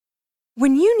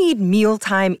When you need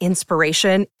mealtime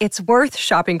inspiration, it's worth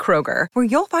shopping Kroger, where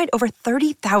you'll find over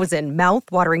 30,000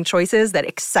 mouth-watering choices that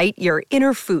excite your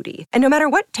inner foodie. And no matter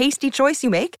what tasty choice you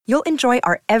make, you'll enjoy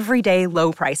our everyday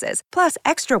low prices, plus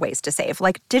extra ways to save,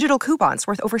 like digital coupons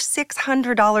worth over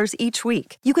 $600 each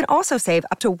week. You can also save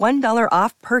up to $1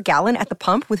 off per gallon at the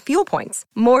pump with fuel points.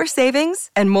 More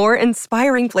savings and more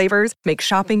inspiring flavors make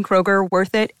shopping Kroger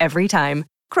worth it every time.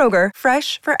 Kroger,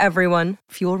 fresh for everyone.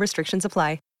 Fuel restrictions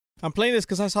apply. I'm playing this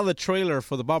because I saw the trailer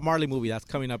for the Bob Marley movie that's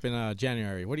coming up in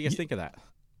January. What do you guys think of that?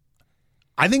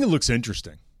 I think it looks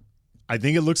interesting. I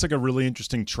think it looks like a really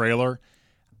interesting trailer.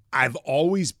 I've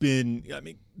always been,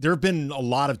 there have been a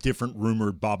lot of different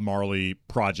rumored Bob Marley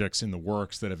projects in the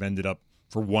works that have ended up,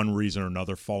 for one reason or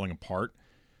another, falling apart.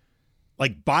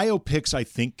 Like, biopics, I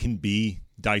think, can be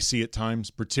dicey at times,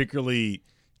 particularly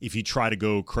if you try to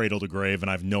go cradle to grave, and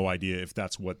I have no idea if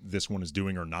that's what this one is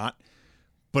doing or not.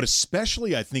 But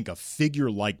especially, I think, a figure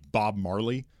like Bob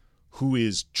Marley, who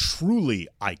is truly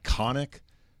iconic.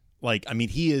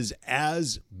 He is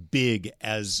as big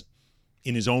as,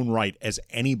 in his own right, as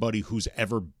anybody who's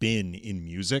ever been in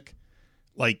music.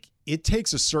 It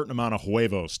takes a certain amount of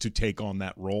huevos to take on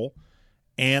that role.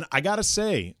 And I got to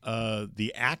say,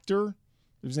 the actor,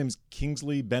 his name is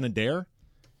Kingsley Ben-Adir,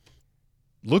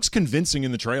 looks convincing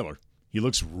in the trailer. He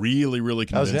looks really, really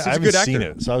convincing. I haven't seen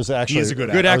it, so I was actually... He is a good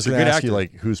actor. actor. I was going to ask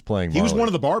you, who's playing Marley? He was one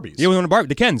of the Barbies. He was one of the Barbies.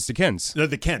 The Kens.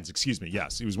 The Kens, excuse me.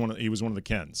 Yes, he was one of the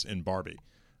Kens in Barbie.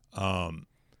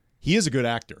 He is a good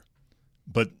actor,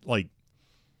 but,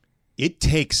 it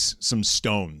takes some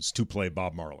stones to play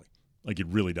Bob Marley. It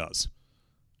really does.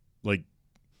 If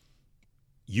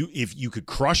you could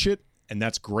crush it, and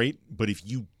that's great, but if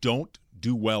you don't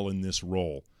do well in this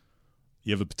role,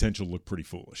 you have a potential to look pretty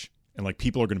foolish. And,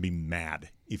 people are going to be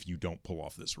mad if you don't pull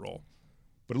off this role.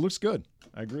 But it looks good.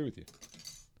 I agree with you.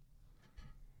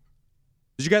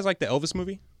 Did you guys like the Elvis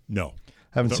movie? No.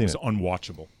 Haven't seen it. It was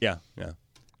unwatchable. Yeah.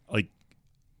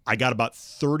 I got about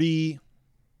 30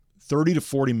 to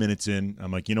 40 minutes in.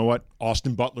 I'm like, you know what?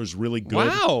 Austin Butler's really good.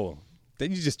 Wow.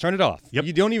 Then you just turn it off. Yep.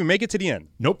 You don't even make it to the end.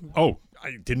 Nope. Oh,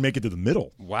 I didn't make it to the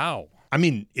middle. Wow.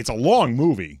 It's a long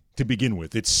movie to begin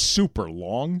with. It's super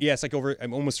long. Yeah, it's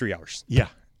almost 3 hours. Yeah.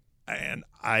 And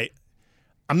I'm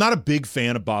not a big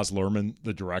fan of Baz Luhrmann,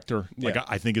 the director.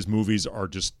 I think his movies are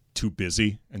just too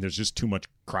busy, and there's just too much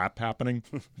crap happening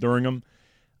during them.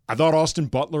 I thought Austin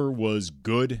Butler was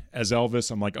good as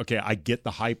Elvis. I'm like, okay, I get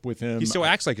the hype with him. He still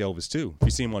acts like Elvis, too, if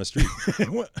you see him on the street.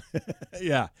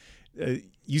 Yeah.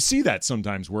 You see that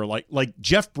sometimes where, like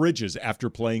Jeff Bridges, after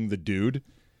playing the Dude,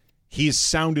 he's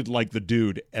sounded like the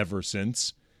Dude ever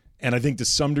since. And I think to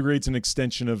some degree it's an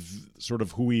extension of sort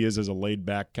of who he is as a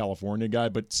laid-back California guy.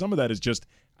 But some of that is just,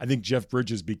 I think Jeff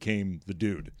Bridges became the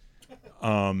Dude.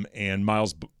 And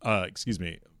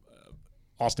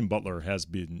Austin Butler has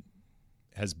been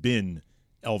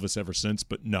Elvis ever since.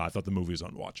 But no, I thought the movie was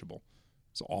unwatchable.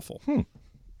 It's awful.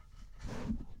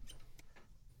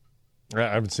 I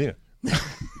haven't seen it.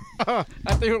 I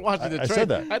thought you were watching the trailer. I said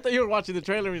that. I thought you were watching the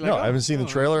trailer. No, I haven't seen the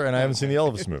trailer, and I haven't seen the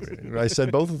Elvis movie. I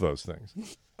said both of those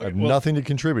things. I have nothing to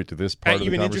contribute to this part of the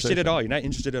conversation. You're interested at all? You're not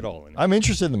interested at all in it? I'm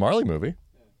interested in the Marley movie.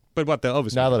 But what, the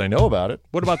Elvis now movie? that I know about it.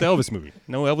 What about the Elvis movie?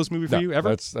 No Elvis movie for you ever?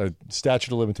 That's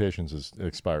statute of limitations has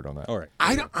expired on that. All right.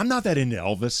 I'm not that into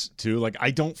Elvis, too. I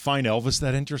don't find Elvis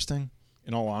that interesting,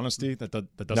 in all honesty. That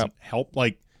doesn't help.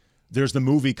 There's the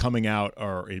movie coming out,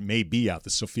 or it may be out,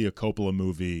 the Sofia Coppola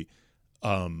movie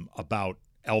about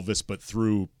Elvis, but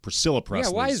through Priscilla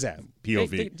Presley's Yeah, why is that?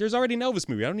 POV. There's already an Elvis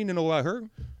movie. I don't need to know about her.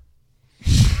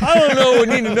 I don't know. We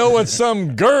need to know what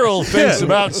some girl thinks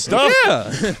about stuff.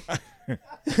 Yeah.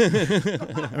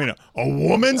 A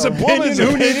woman's opinion?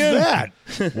 Who needs that?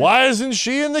 Why isn't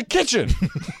she in the kitchen?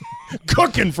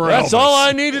 Cooking for That's Elvis. all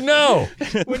I need to know.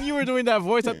 When you were doing that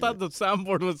voice, I thought the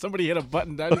soundboard was somebody hit a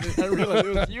button. I didn't realize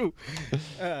it was you.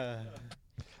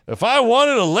 If I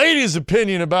wanted a lady's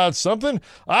opinion about something,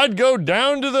 I'd go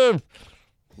down to the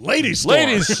ladies'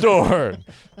 store.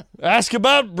 Ask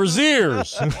about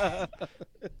brassieres.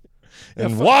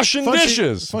 And washing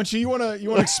dishes. Funchy, you want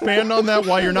to expand on that?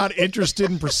 Why you're not interested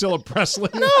in Priscilla Presley?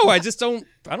 No, I just don't.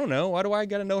 I don't know. Why do I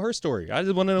got to know her story? I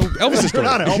just want to know Elvis' story.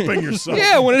 You're not helping yourself.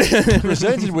 Yeah,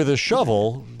 presented with a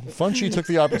shovel, Funchy took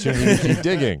the opportunity to keep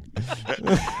digging.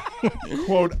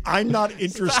 Quote, I'm not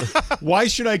interested. Why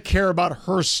should I care about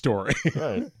her story?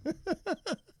 Right.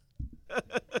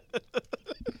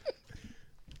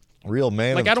 Real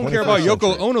man. I don't care about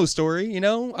Yoko Ono's story,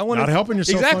 I want not helping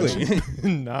yourself. Exactly.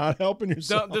 Not helping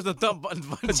yourself. There's a dump button.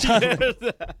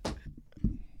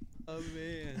 Oh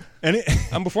man.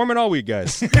 I'm performing all week,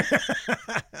 guys.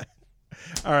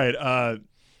 All right.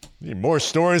 Need more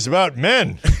stories about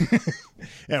men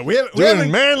Yeah, we doing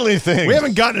haven't manly things. we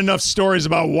haven't gotten enough stories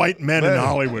about white men in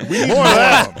Hollywood. We need more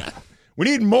of them. We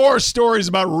need more stories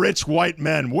about rich white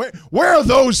men. Where are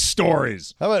those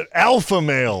stories? How about alpha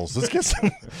males? Let's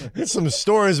get some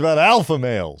stories about alpha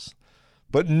males,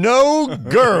 but no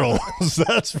girls.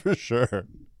 That's for sure.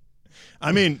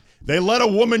 I mean, they let a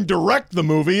woman direct the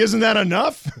movie. Isn't that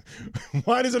enough?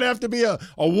 Why does it have to be a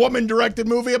woman-directed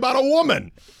movie about a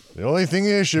woman? The only thing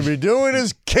they should be doing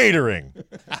is catering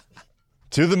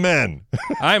to the men.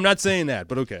 I'm not saying that,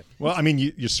 but okay. Well, I mean,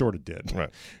 you sort of did. Right.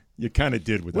 You kind of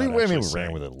did with that. We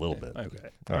ran with it a little bit. Okay.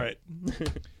 All right.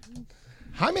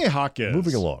 Jaime Jaquez.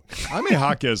 Moving along. Jaime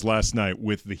Jaquez last night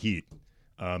with the Heat.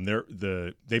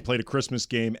 They played a Christmas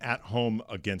game at home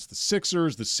against the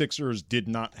Sixers. The Sixers did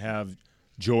not have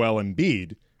Joel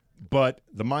Embiid, but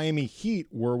the Miami Heat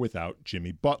were without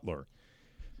Jimmy Butler.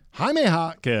 Jaime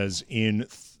Jaquez in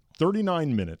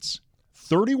 39 minutes,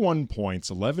 31 points,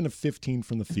 11 of 15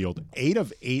 from the field, 8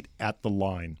 of 8 at the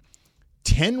line,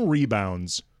 10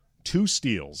 rebounds, 2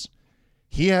 steals.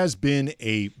 He has been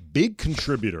a big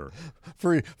contributor.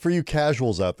 For you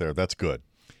casuals out there, that's good.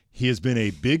 He has been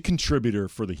a big contributor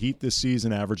for the Heat this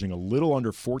season, averaging a little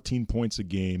under 14 points a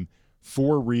game,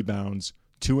 4 rebounds,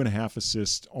 2.5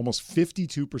 assists, almost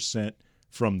 52%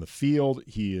 from the field.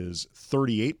 He is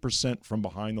 38% from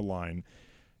behind the line.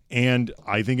 And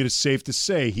I think it is safe to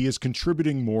say he is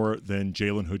contributing more than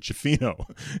Jalen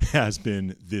Hood-Schifino has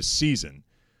been this season.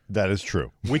 That is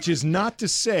true. Which is not to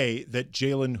say that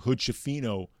Jalen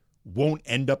Hood-Schifino won't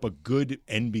end up a good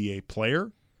NBA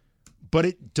player, but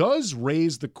it does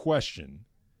raise the question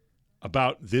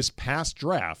about this past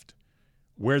draft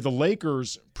where the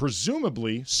Lakers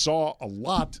presumably saw a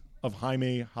lot of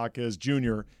Jaime Jaquez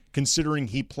Jr., considering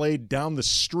he played down the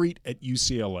street at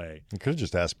UCLA. You could have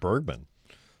just asked Bergman.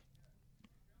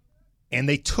 And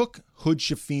they took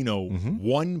Hood-Schifino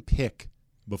one pick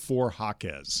before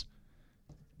Jaquez.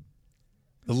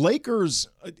 The Lakers,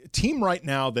 a team right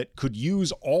now that could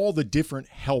use all the different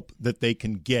help that they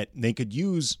can get, and they could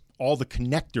use all the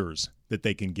connectors that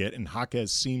they can get, and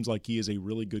Jaquez seems like he is a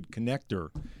really good connector,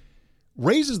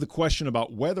 raises the question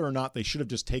about whether or not they should have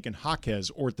just taken Jaquez,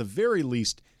 or at the very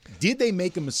least, did they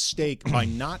make a mistake by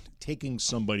not taking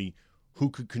somebody who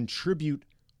could contribute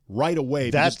right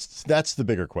away? That's the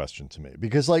bigger question to me,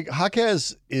 because like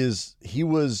Jaquez he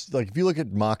was like, if you look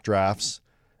at mock drafts,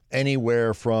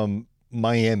 anywhere from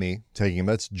Miami taking him,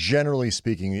 that's generally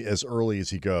speaking as early as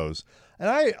he goes. And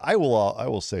I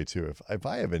will say too, if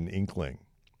I have an inkling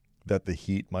that the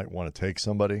Heat might want to take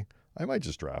somebody, I might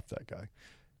just draft that guy.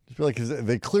 Just be like,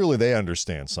 because they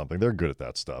understand something. They're good at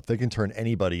that stuff. They can turn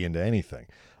anybody into anything.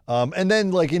 And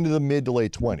then like into the mid to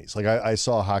late 20s. Like I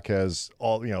saw Jaquez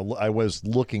I was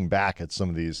looking back at some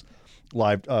of these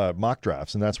live mock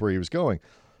drafts, and that's where he was going.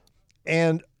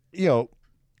 And,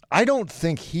 I don't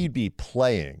think he'd be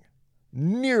playing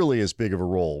nearly as big of a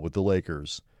role with the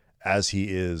Lakers as he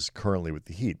is currently with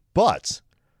the Heat. But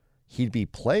he'd be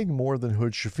playing more than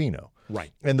Hood-Schifino.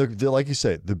 Right. And like you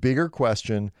say, the bigger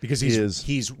question because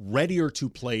he's readier to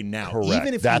play now.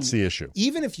 Correct. That's the issue.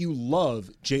 Even if you love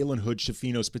Jalen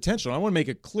Hood-Schifino's potential, I want to make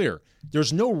it clear,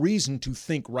 there's no reason to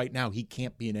think right now he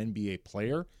can't be an NBA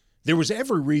player. There was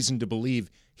every reason to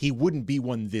believe he wouldn't be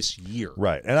one this year.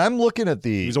 Right. And I'm looking at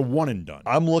he's a one and done.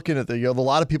 I'm looking at a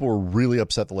lot of people were really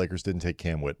upset the Lakers didn't take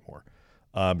Cam Whitmore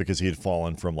because he had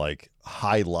fallen from like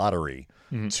high lottery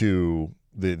to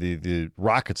the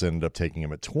Rockets ended up taking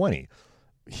him at 20.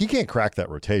 He can't crack that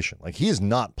rotation. Like, he is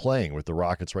not playing with the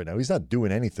Rockets right now. He's not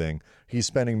doing anything. He's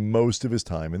spending most of his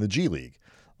time in the G League,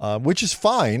 which is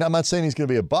fine. I'm not saying he's going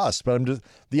to be a bust, but I'm just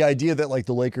the idea that like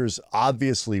the Lakers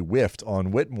obviously whiffed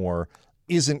on Whitmore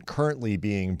isn't currently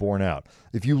being borne out.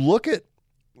 If you look at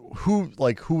who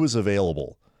was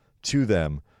available to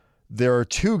them, there are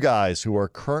 2 guys who are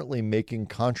currently making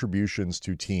contributions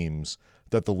to teams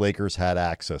that the Lakers had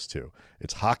access to.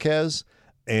 It's Jaquez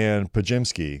and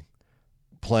Podziemski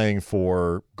playing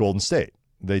for Golden State.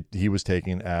 He was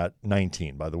taken at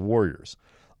 19 by the Warriors.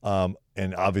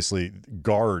 And obviously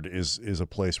guard is a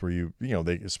place where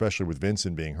they, especially with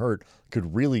Vincent being hurt,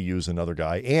 could really use another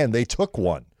guy, and they took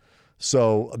one.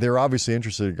 So they're obviously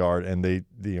interested in guard, and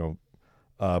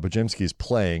Podziemski's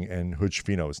playing and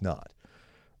Hood-Schifino is not.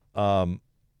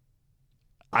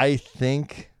 I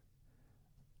think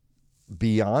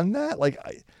beyond that, like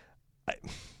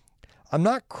I'm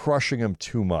not crushing him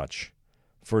too much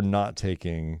for not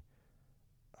taking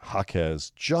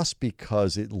Jaquez just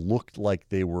because it looked like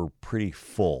they were pretty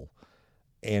full,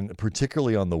 and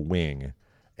particularly on the wing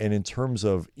and in terms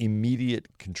of immediate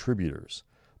contributors.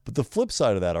 But the flip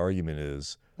side of that argument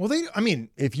is Well,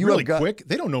 if you really quick,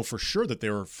 they don't know for sure that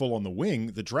they were full on the wing.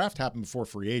 The draft happened before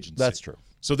free agency. That's true.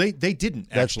 So they didn't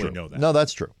actually know that. No,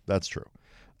 that's true. That's true.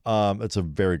 That's a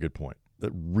very good point.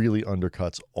 That really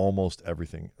undercuts almost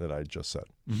everything that I just said.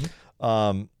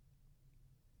 Mm-hmm.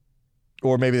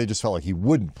 Or maybe they just felt like he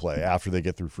wouldn't play after they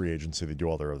get through free agency. They do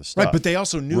all their other stuff. Right, but they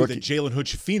also knew that Jalen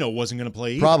Hood-Schifino wasn't going to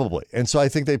play either. Probably. And so I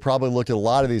think they probably looked at a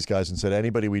lot of these guys and said,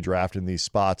 anybody we draft in these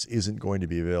spots isn't going to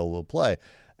be available to play.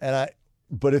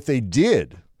 But if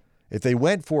they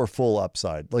went for a full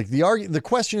upside, like the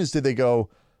question is, did they go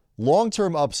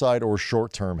long-term upside or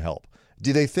short-term help?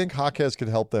 Do they think Jaquez could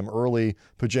help them early?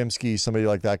 Podziemski, somebody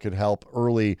like that could help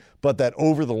early, but that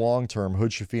over the long term,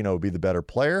 Hood-Schifino would be the better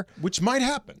player? Which might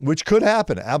happen. Which could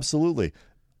happen, absolutely.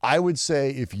 I would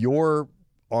say if you're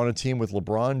on a team with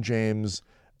LeBron James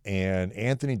and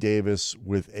Anthony Davis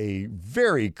with a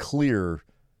very clear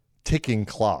ticking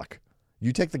clock,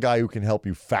 you take the guy who can help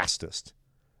you fastest.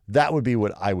 That would be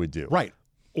what I would do. Right.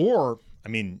 Or,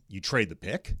 you trade the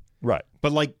pick. Right.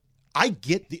 But I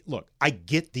get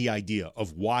the idea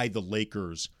of why the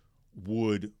Lakers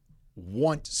would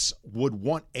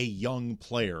want a young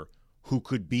player who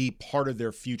could be part of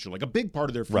their future, like a big part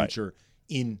of their future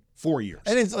in 4 years.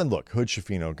 And look,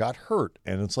 Hood-Schifino got hurt,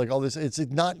 and it's like all this. It's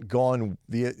not gone.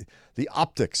 The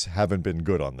optics haven't been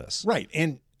good on this. Right.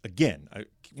 And again, I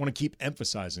want to keep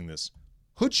emphasizing this.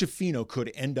 Hood-Schifino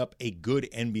could end up a good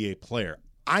NBA player.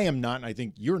 I am not, and I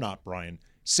think you're not, Brian,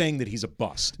 saying that he's a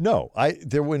bust. No,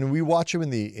 when we watch him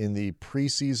in the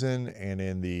preseason and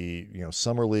in the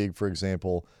summer league, for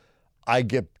example, I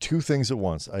get two things at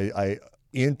once. I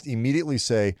immediately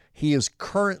say he is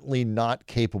currently not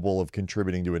capable of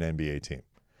contributing to an NBA team.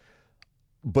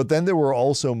 But then there were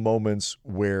also moments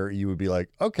where you would be like,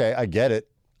 okay, I get it.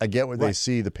 I get what they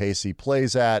see, the pace he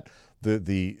plays at,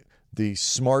 the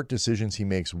smart decisions he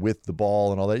makes with the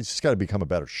ball and all that. He's just got to become a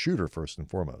better shooter first and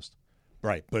foremost.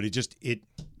 Right, but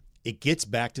it gets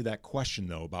back to that question,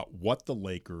 though, about what the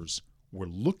Lakers were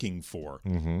looking for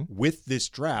with this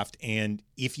draft, and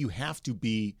if you have to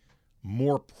be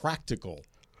more practical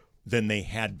than they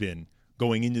had been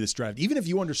going into this draft, even if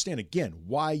you understand, again,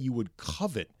 why you would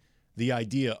covet the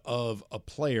idea of a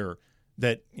player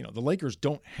that, the Lakers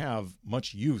don't have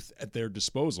much youth at their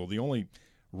disposal. The only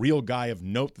real guy of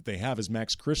note that they have is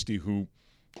Max Christie, who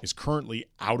is currently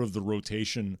out of the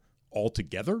rotation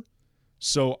altogether.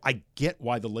 So I get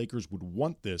why the Lakers would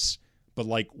want this, but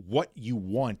what you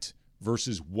want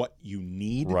versus what you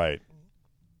need, right?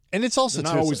 And it's also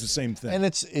not always the same thing. And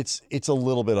it's a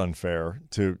little bit unfair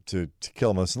to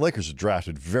kill them. The Lakers are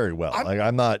drafted very well.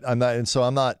 I'm not, and so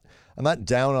I'm not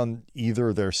down on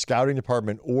either their scouting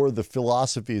department or the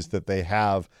philosophies that they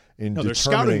have in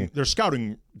determining their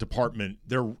scouting department.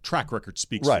 Their track record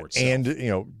speaks for itself.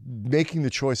 And making the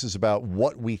choices about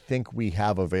what we think we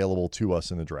have available to us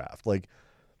in the draft. Like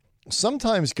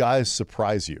sometimes guys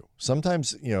surprise you.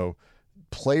 Sometimes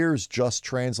players just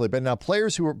translate. But now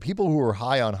people who are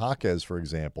high on Jaquez, for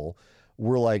example,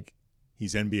 were like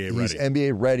he's NBA ready. He's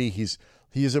NBA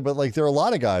ready. But there are a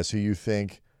lot of guys who you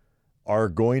think are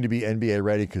going to be NBA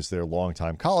ready because they're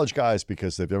longtime college guys,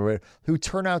 because they've been who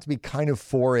turn out to be kind of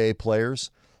 4A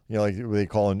players. Like they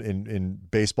call in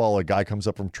baseball, a guy comes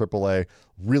up from AAA,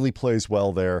 really plays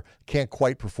well there, can't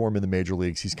quite perform in the major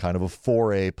leagues. He's kind of a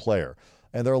 4A player.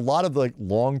 And there are a lot of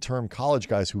long-term college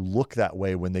guys who look that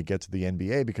way when they get to the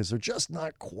NBA because they're just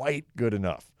not quite good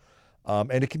enough.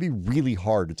 And it can be really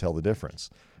hard to tell the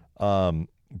difference.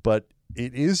 But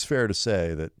it is fair to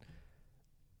say that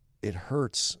it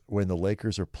hurts when the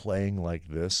Lakers are playing like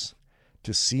this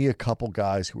to see a couple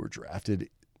guys who were drafted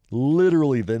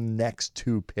literally the next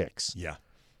two picks. Yeah.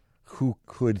 Who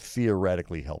could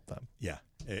theoretically help them. Yeah.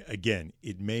 Again,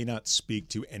 it may not speak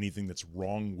to anything that's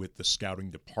wrong with the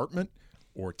scouting department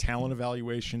or talent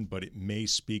evaluation, but it may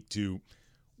speak to,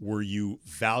 were you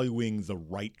valuing the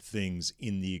right things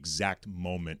in the exact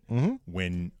moment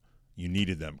when you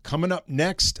needed them? Coming up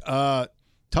next,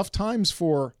 tough times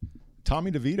for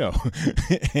Tommy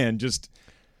DeVito and just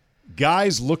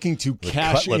guys looking to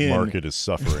cash in. The cutlet market is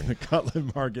suffering. The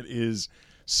cutlet market is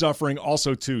suffering.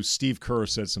 Also, too, Steve Kerr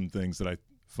said some things that I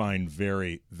find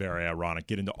very, very ironic.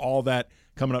 Get into all that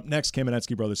coming up next.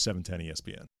 Kamenetsky Brothers, 710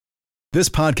 ESPN. This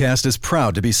podcast is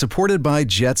proud to be supported by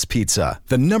Jets Pizza,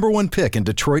 the #1 pick in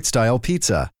Detroit-style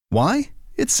pizza. Why?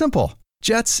 It's simple.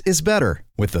 Jets is better.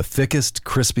 With the thickest,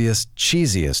 crispiest,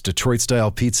 cheesiest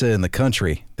Detroit-style pizza in the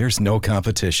country, there's no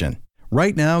competition.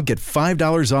 Right now, get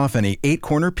 $5 off any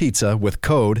 8-corner pizza with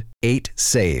code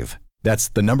 8SAVE. That's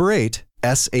the number 8,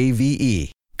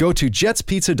 SAVE. Go to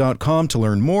jetspizza.com to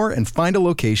learn more and find a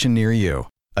location near you.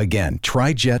 Again,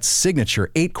 try Jet's signature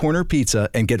 8-corner pizza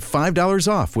and get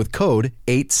 $5 off with code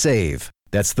 8SAVE.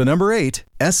 That's the number 8,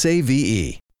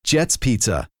 SAVE. Jet's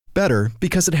Pizza. Better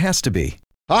because it has to be.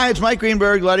 Hi, it's Mike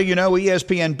Greenberg letting you know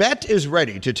ESPN Bet is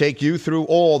ready to take you through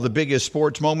all the biggest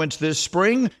sports moments this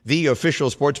spring. The official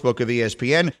sportsbook of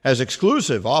ESPN has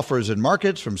exclusive offers and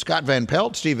markets from Scott Van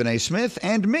Pelt, Stephen A. Smith,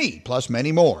 and me, plus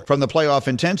many more. From the playoff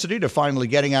intensity to finally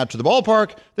getting out to the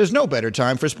ballpark, there's no better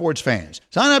time for sports fans.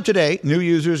 Sign up today. New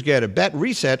users get a bet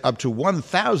reset up to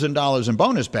 $1,000 in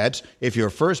bonus bets if your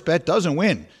first bet doesn't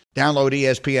win. Download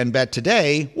ESPN Bet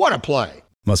today. What a play.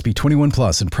 Must be 21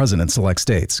 plus and present in select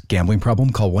states. Gambling problem?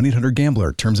 Call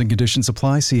 1-800-GAMBLER. Terms and conditions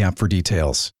apply. See app for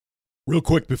details. Real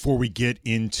quick before we get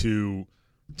into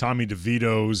Tommy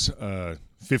DeVito's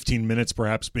 15 minutes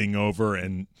perhaps being over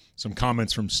and some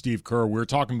comments from Steve Kerr. We were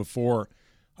talking before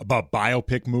about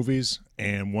biopic movies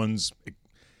and one's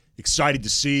excited to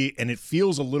see, and it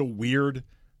feels a little weird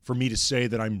for me to say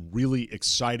that I'm really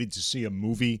excited to see a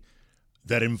movie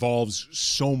that involves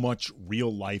so much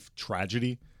real-life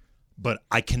tragedy. But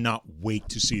I cannot wait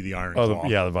to see the Iron Claw.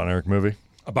 The Von Erich movie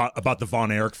about the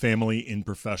Von Erich family in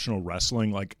professional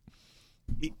wrestling. Like,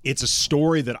 it's a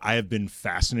story that I have been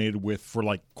fascinated with for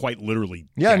like quite literally.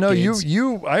 Yeah, decades.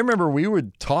 no, I remember we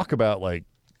would talk about like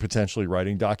potentially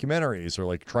writing documentaries or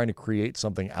like trying to create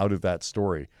something out of that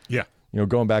story. Yeah,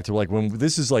 going back to like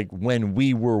when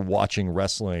we were watching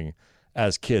wrestling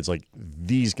as kids. Like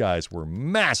these guys were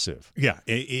massive. Yeah,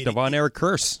 The Von Erich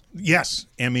curse. Yes,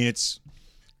 I mean it's.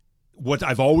 What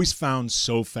I've always found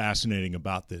so fascinating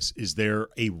about this is they're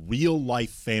a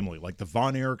real-life family. Like the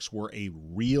Von Erichs were a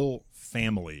real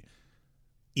family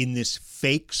in this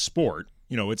fake sport.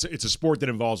 It's a sport that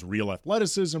involves real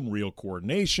athleticism, real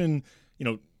coordination,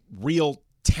 real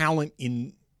talent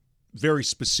in very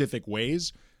specific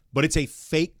ways. But it's a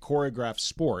fake choreographed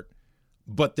sport.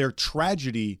 But their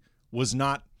tragedy was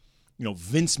not,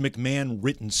 Vince McMahon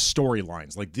written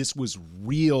storylines. Like this was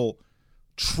real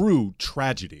true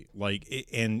tragedy,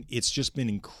 and it's just been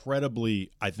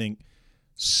incredibly, I think,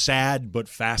 sad but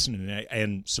fascinating.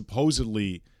 And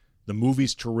supposedly, the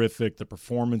movie's terrific. The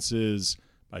performances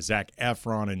by Zac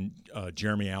Efron and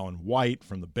Jeremy Allen White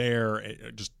from The Bear,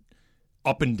 just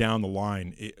up and down the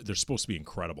line, they're supposed to be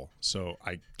incredible. So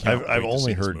I've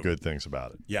only heard good things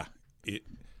about it. Yeah,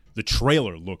 the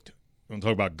trailer looked. I'm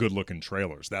talking about good-looking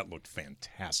trailers. That looked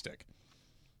fantastic.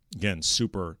 Again,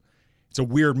 super. It's a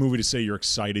weird movie to say you're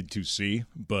excited to see,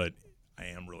 but I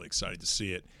am really excited to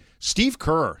see it. Steve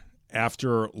Kerr,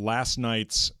 after last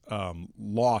night's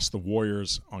loss, the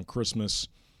Warriors on Christmas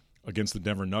against the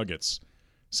Denver Nuggets,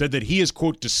 said that he is,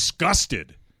 quote,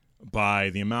 disgusted by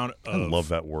the amount of I love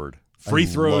that word. Free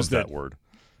throws that word.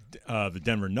 The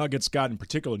Denver Nuggets got, in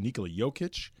particular Nikola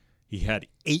Jokic. He had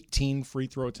 18 free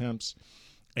throw attempts,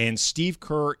 and Steve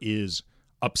Kerr is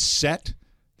upset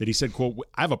that he said, quote,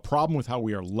 I have a problem with how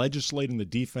we are legislating the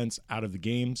defense out of the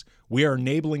games. We are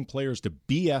enabling players to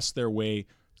BS their way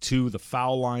to the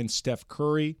foul line. Steph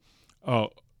Curry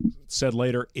said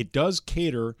later, it does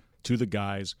cater to the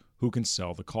guys who can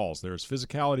sell the calls. There's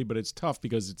physicality, but it's tough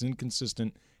because it's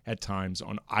inconsistent at times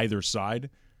on either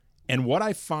side. And what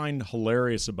I find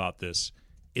hilarious about this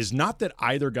is not that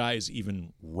either guy is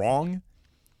even wrong.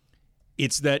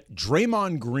 It's that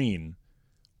Draymond Green,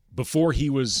 before he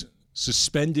was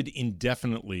suspended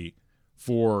indefinitely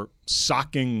for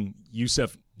socking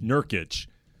Yusuf Nurkic,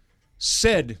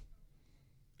 said,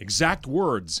 exact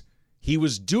words, he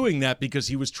was doing that because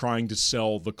he was trying to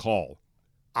sell the call.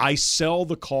 I sell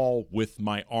the call with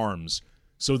my arms.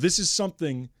 So this is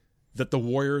something that the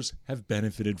Warriors have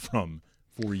benefited from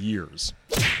for years.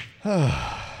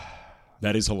 That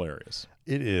is hilarious.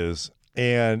 It is.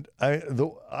 And I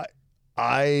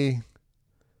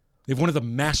They have one of the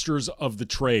masters of the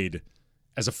trade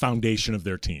as a foundation of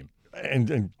their team.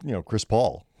 And Chris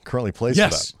Paul currently plays for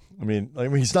them. I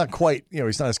mean, he's not quite,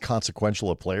 he's not as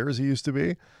consequential a player as he used to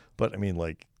be, but I mean,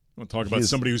 like, we'll talk about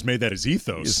somebody who's made that his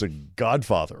ethos. He's the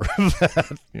godfather of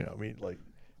that.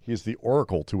 He's the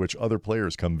oracle to which other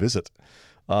players come visit.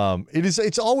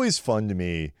 It's always fun to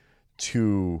me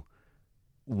to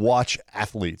watch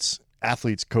athletes,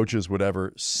 coaches,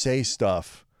 whatever, say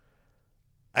stuff.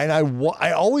 And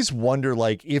I always wonder,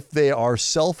 like, if they are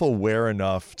self-aware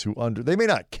enough they may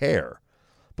not care,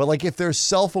 but like if they're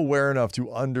self-aware enough to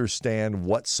understand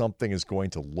what something is going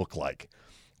to look like.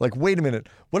 Like, wait a minute,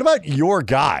 what about your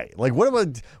guy? Like, where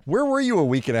were you a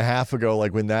week and a half ago?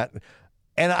 Like when that,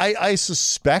 and I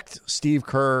suspect Steve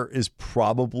Kerr is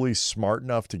probably smart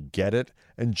enough to get it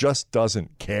and just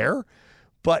doesn't care.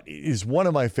 but it is one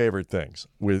of my favorite things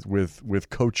with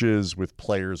coaches, with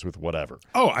players, with whatever.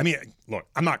 Oh, I mean, look,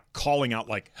 I'm not calling out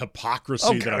like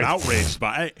hypocrisy that I'm outraged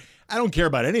by. I don't care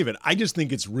about any of it. I just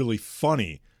think it's really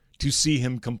funny to see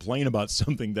him complain about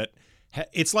something that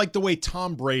it's like the way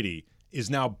Tom Brady is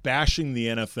now bashing the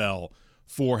NFL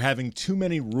for having too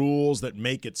many rules that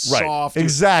make it soft.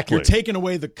 Exactly. You're taking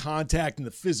away the contact and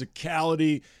the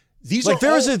physicality. These like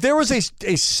are there was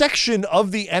a section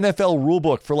of the NFL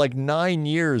rulebook for like 9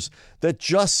 years that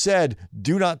just said,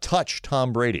 do not touch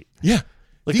Tom Brady. Yeah.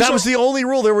 Like that was the only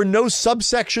rule. There were no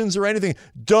subsections or anything.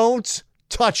 Don't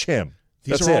touch him.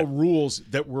 These are all rules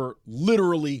that were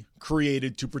literally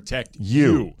created to protect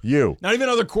you. Not even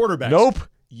other quarterbacks. Nope.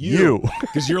 You.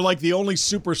 Because you're like the only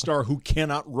superstar who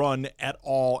cannot run at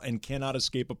all and cannot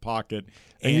escape a pocket.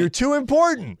 And you're too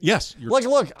important. Yes.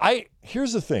 Look,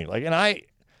 here's the thing. Like, and I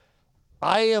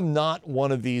am not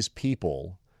one of these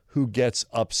people who gets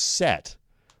upset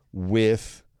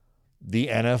with the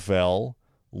NFL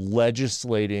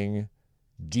legislating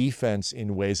defense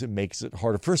in ways that makes it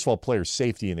harder. First of all, player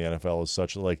safety in the NFL is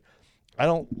such that, like, I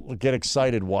don't get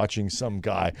excited watching some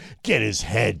guy get his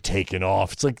head taken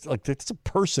off. It's like it's a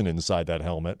person inside that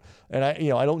helmet, and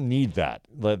I don't need that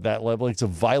level. It's a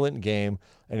violent game,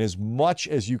 and as much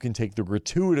as you can take the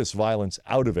gratuitous violence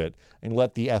out of it and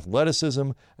let the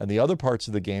athleticism and the other parts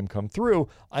of the game come through,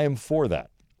 I am for that.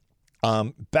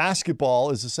 Basketball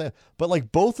is the same, but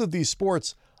like both of these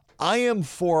sports, I am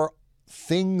for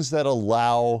things that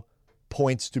allow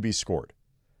points to be scored.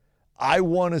 I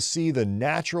want to see the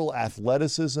natural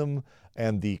athleticism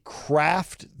and the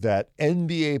craft that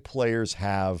NBA players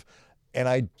have, and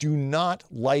I do not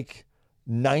like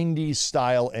 90s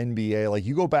style NBA. Like,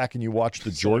 you go back and you watch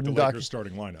the Jordan Lakers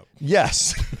starting lineup.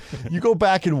 Yes. You go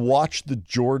back and watch the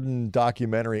Jordan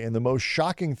documentary, and the most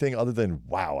shocking thing, other than,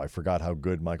 wow, I forgot how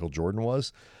good Michael Jordan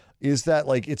was, is that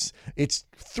like it's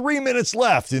 3 minutes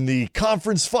left in the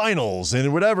conference finals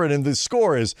and whatever, and the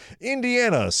score is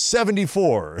Indiana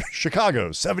 74,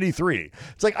 Chicago 73.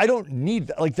 It's like, I don't need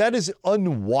that. Like, that is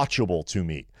unwatchable to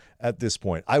me at this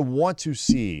point. I want to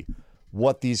see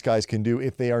what these guys can do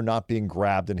if they are not being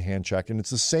grabbed and hand-checked. And it's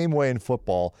the same way in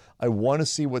football. I want to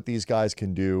see what these guys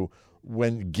can do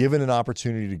when given an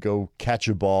opportunity to go catch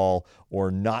a ball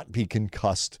or not be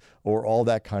concussed or all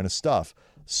that kind of stuff.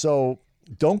 So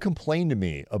don't complain to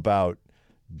me about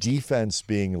defense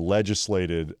being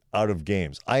legislated out of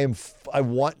games. I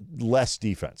want less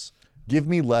defense. Give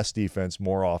me less defense,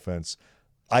 more offense.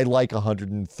 I like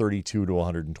 132 to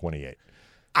 128.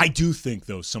 I do think,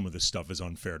 though, some of this stuff is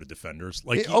unfair to defenders.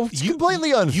 Like, it's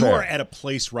completely unfair. You are at a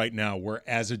place right now where,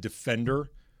 as a defender,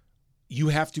 you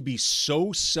have to be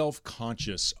so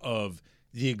self-conscious of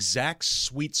the exact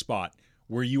sweet spot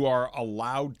where you are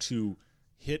allowed to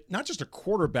hit not just a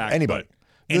quarterback, anybody.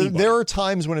 But anybody. There are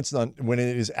times when when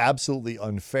it is absolutely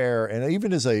unfair, and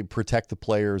even as a protect the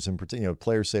players and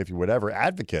player safety, whatever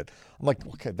advocate, I'm like,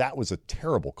 okay, that was a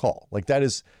terrible call. Like, that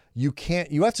is, you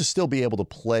have to still be able to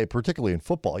play, particularly in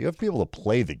football. You have to be able to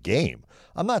play the game.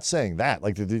 I'm not saying that.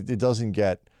 Like, it doesn't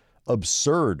get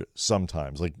absurd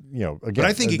sometimes. Like, again, but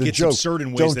I think it gets absurd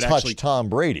in ways that don't touch actually Tom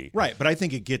Brady. Right, but I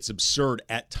think it gets absurd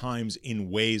at times in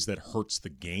ways that hurts the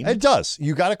game. It does.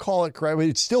 You got to call it correct.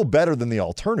 It's still better than the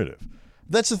alternative.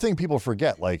 That's the thing people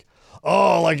forget. Like,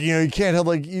 you can't have,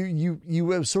 like,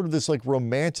 you have sort of this like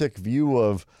romantic view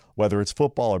of whether it's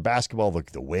football or basketball,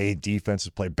 like the way defenses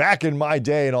play back in my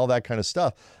day and all that kind of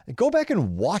stuff. And go back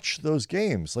and watch those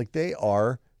games. Like, they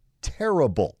are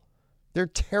terrible. They're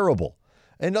terrible.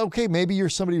 And okay, maybe you're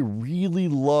somebody who really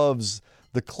loves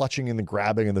the clutching and the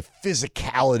grabbing and the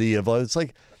physicality of it. It's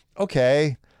like,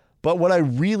 okay. But what I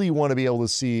really want to be able to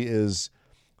see is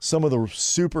some of the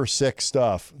super sick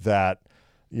stuff that,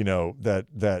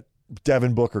 that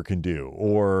Devin Booker can do,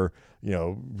 or,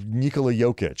 Nikola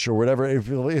Jokic or whatever,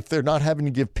 if they're not having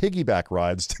to give piggyback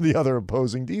rides to the other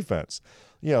opposing defense.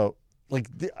 Like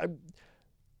the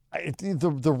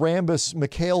Rambus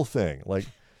McHale thing, like,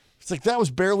 it's like that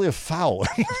was barely a foul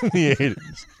in the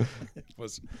 80s. It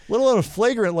was, let alone a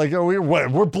flagrant, like,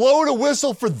 we're blowing a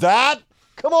whistle for that?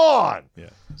 Come on. Yeah,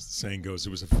 as the saying goes, it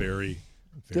was a very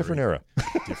different era.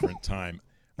 Different time.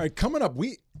 All right, coming up,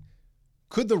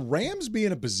 could the Rams be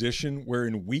in a position where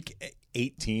in week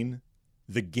 18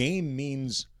 the game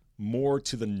means more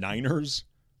to the Niners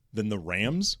than the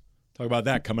Rams? Talk about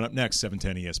that coming up next,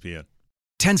 710 ESPN.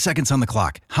 10 seconds on the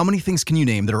clock. How many things can you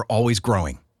name that are always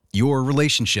growing? Your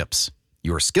relationships,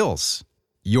 your skills,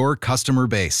 your customer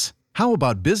base. How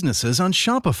about businesses on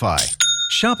Shopify?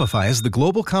 Shopify is the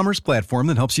global commerce platform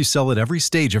that helps you sell at every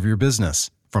stage of your business.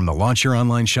 From the launch your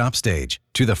online shop stage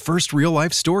to the first real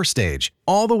life store stage,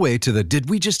 all the way to the did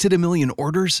we just hit a million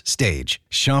orders stage,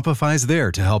 Shopify's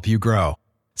there to help you grow.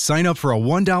 Sign up for a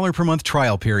 $1 per month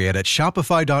trial period at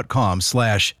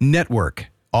shopify.com/network,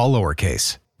 all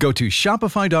lowercase. Go to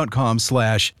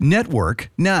shopify.com/network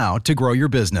now to grow your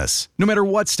business, no matter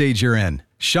what stage you're in.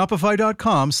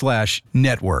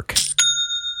 Shopify.com/network.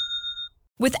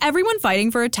 With everyone fighting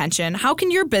for attention, how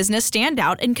can your business stand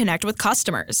out and connect with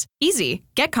customers? Easy.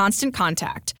 Get Constant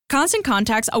Contact. Constant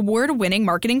Contact's award-winning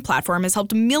marketing platform has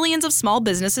helped millions of small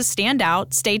businesses stand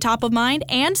out, stay top of mind,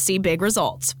 and see big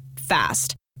results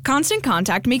fast. Constant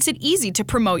Contact makes it easy to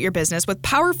promote your business with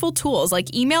powerful tools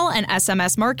like email and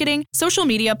SMS marketing, social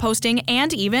media posting,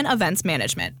 and even events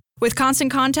management. With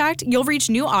Constant Contact, you'll reach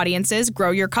new audiences, grow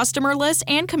your customer list,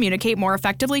 and communicate more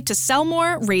effectively to sell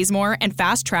more, raise more, and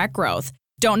fast-track growth.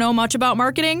 Don't know much about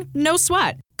marketing? No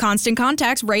sweat. Constant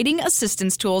Contact's writing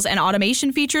assistance tools and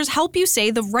automation features help you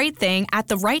say the right thing at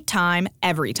the right time,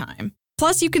 every time.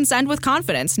 Plus, you can send with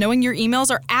confidence, knowing your emails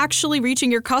are actually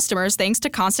reaching your customers thanks to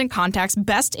Constant Contact's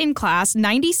best-in-class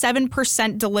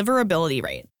 97% deliverability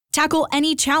rate. Tackle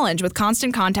any challenge with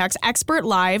Constant Contact's expert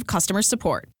live customer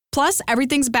support. Plus,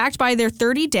 everything's backed by their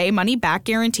 30-day money-back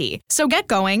guarantee. So get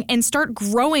going and start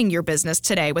growing your business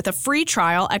today with a free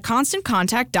trial at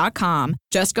ConstantContact.com.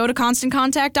 Just go to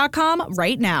ConstantContact.com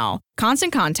right now.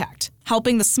 Constant Contact,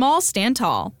 helping the small stand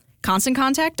tall.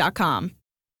 ConstantContact.com.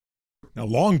 Now,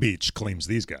 Long Beach claims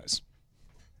these guys.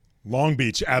 Long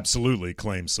Beach absolutely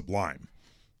claims Sublime.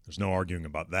 There's no arguing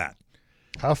about that.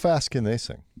 How fast can they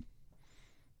sing?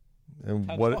 And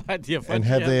what? And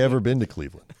have Yeah. they ever been to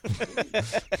Cleveland?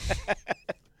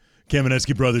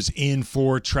 Kamenetsky Brothers in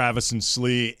for Travis and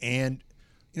Slee. And,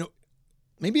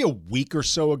 maybe a week or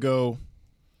so ago,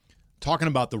 talking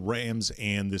about the Rams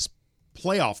and this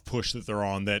playoff push that they're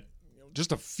on that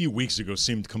just a few weeks ago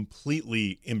seemed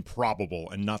completely improbable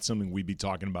and not something we'd be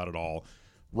talking about at all.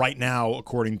 Right now,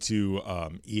 according to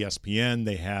ESPN,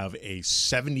 they have a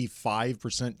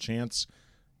 75% chance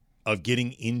of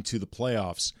getting into the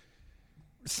playoffs.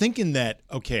 Thinking that,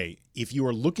 okay, if you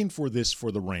are looking for this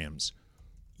for the Rams,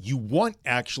 you want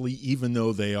actually, even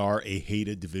though they are a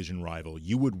hated division rival,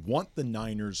 you would want the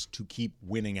Niners to keep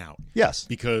winning out. Yes.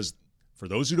 Because for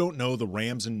those who don't know, the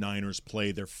Rams and Niners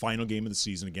play their final game of the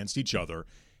season against each other.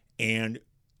 And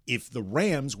if the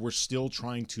Rams were still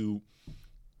trying to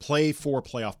play for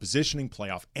playoff positioning,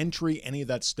 playoff entry, any of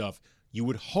that stuff, you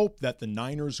would hope that the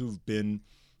Niners, who've been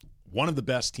one of the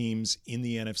best teams in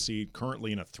the NFC,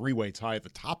 currently in a three-way tie at the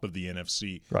top of the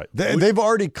NFC. Right. They've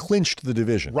already clinched the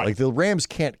division. Right. Like the Rams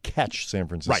can't catch San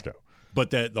Francisco. Right.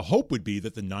 But the hope would be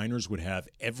that the Niners would have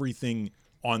everything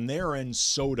on their end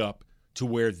sewed up to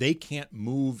where they can't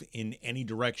move in any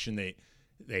direction.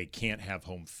 They can't have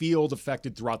home field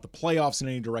affected throughout the playoffs in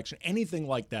any direction, anything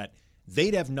like that.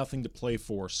 They'd have nothing to play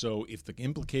for. So if the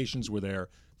implications were there,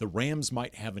 the Rams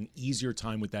might have an easier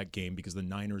time with that game because the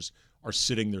Niners are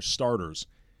sitting their starters.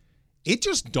 It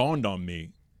just dawned on me,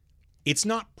 it's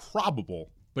not probable,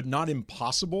 but not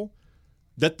impossible,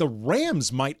 that the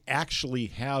Rams might actually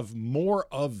have more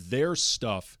of their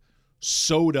stuff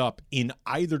sewed up in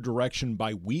either direction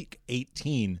by week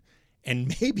 18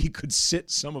 and maybe could sit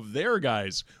some of their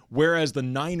guys, whereas the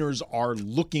Niners are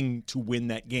looking to win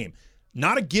that game.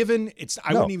 Not a given.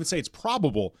 I wouldn't even say it's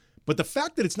probable, but the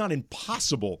fact that it's not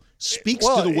impossible speaks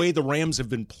to the way the Rams have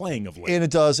been playing of late. And it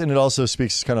does, and it also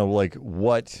speaks kind of like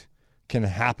what can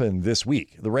happen this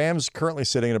week. The Rams currently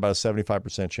sitting at about a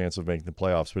 75% chance of making the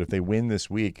playoffs, but if they win this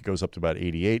week, it goes up to about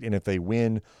 88, and if they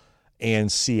win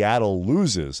and Seattle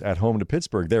loses at home to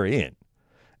Pittsburgh, they're in.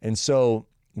 And so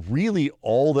really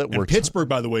all that we're Pittsburgh,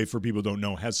 by the way, for people who don't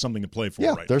know, has something to play for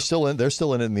right they're now. still in. They're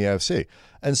still in it in the AFC.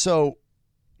 And so,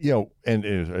 and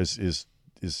is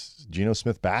Geno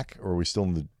Smith back, or are we still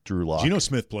in the Drew Lock? Geno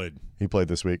Smith played. He played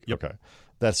this week? Yep. Okay.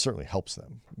 That certainly helps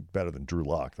them. Better than Drew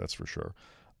Lock, that's for sure.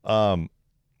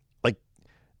 Like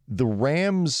the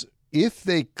Rams, if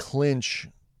they clinch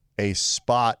a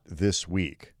spot this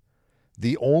week,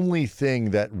 the only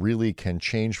thing that really can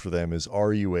change for them is,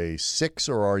 are you a 6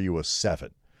 or are you a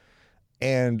 7?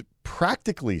 And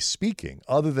practically speaking,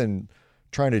 other than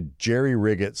trying to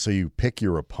jerry-rig it so you pick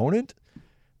your opponent,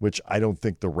 which I don't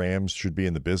think the Rams should be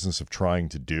in the business of trying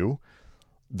to do,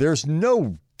 there's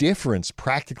no difference,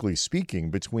 practically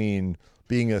speaking, between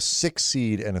being a 6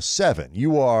 seed and a 7.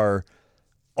 You are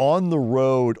on the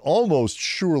road, almost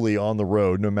surely on the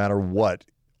road, no matter what,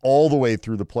 all the way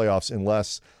through the playoffs,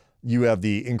 unless you have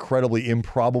the incredibly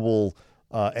improbable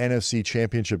NFC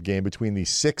Championship game between the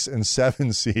 6 and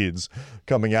 7 seeds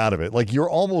coming out of it. Like, you're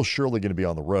almost surely going to be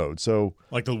on the road. So,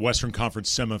 like the Western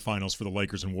Conference semifinals for the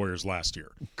Lakers and Warriors last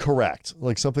year. Correct.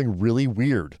 Like something really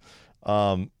weird.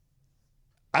 You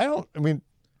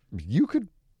could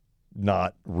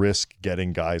not risk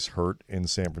getting guys hurt in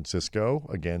San Francisco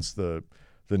against the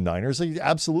Niners. Like,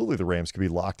 absolutely, the Rams could be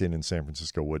locked in San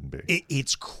Francisco wouldn't be.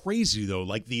 It's crazy, though.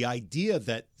 Like, the idea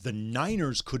that the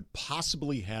Niners could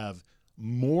possibly have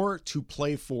more to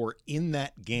play for in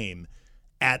that game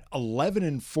at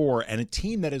 11-4, and a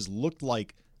team that has looked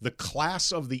like the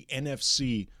class of the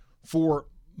NFC for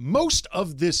most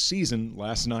of this season.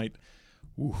 Last night,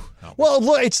 well,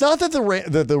 look, it's not that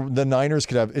the Niners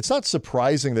could have. It's not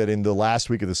surprising that in the last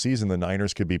week of the season the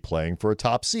Niners could be playing for a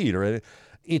top seed, or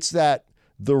it's that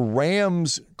the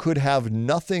Rams could have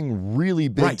nothing really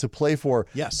big to play for.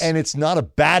 Yes, and it's not a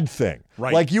bad thing.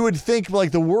 Right? Like, you would think,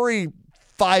 like, the worry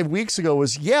 5 weeks ago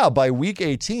was, by week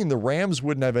 18, the Rams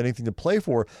wouldn't have anything to play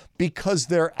for because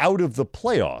they're out of the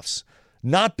playoffs,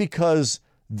 not because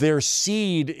their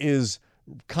seed is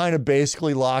kind of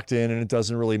basically locked in and it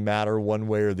doesn't really matter one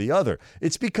way or the other.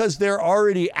 It's because they're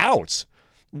already out,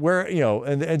 where,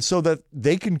 and so that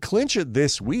they can clinch it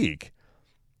this week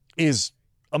is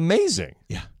amazing.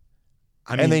 Yeah.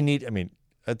 And they need,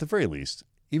 at the very least,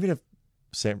 even if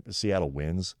Seattle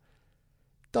wins,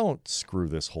 don't screw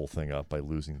this whole thing up by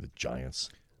losing to the Giants.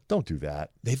 Don't do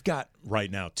that. They've got right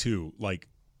now, too, like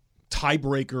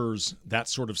tiebreakers, that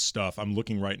sort of stuff. I'm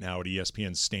looking right now at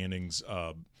ESPN's standings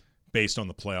based on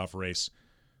the playoff race.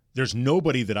 There's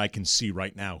nobody that I can see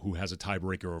right now who has a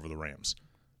tiebreaker over the Rams.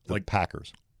 The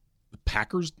Packers. The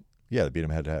Packers? Yeah, they beat them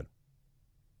head-to-head.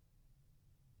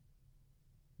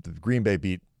 The Green Bay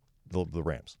beat the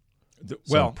Rams.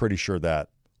 I'm pretty sure that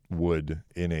would,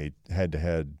 in a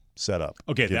head-to-head setup.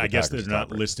 Okay, I guess they're not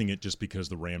listing it just because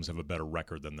the Rams have a better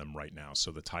record than them right now,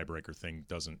 so the tiebreaker thing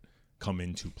doesn't come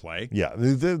into play. Yeah,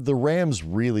 the Rams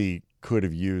really could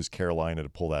have used Carolina to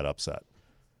pull that upset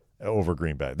over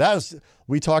Green Bay.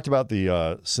 We talked about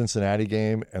the Cincinnati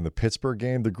game and the Pittsburgh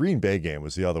game. The Green Bay game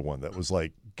was the other one that was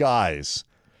like, guys,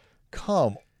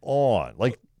 come on.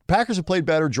 Like, Packers have played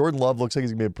better. Jordan Love looks like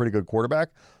he's going to be a pretty good quarterback,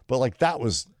 but like that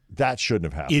shouldn't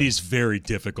have happened. It is very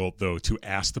difficult, though, to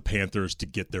ask the Panthers to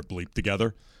get their bleep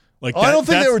together. Like, I don't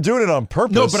think they were doing it on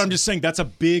purpose. No, but I'm just saying that's a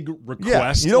big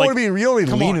request. Yeah, you don't want to be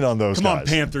leaning on those guys. Come on,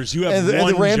 Panthers. You have and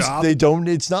one the Rams, job. They don't.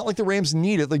 It's not like the Rams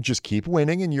need it. Like, just keep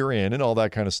winning and you're in and all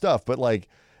that kind of stuff. But like,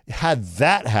 had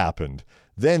that happened,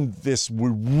 then this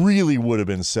would have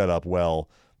been set up well,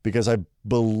 because I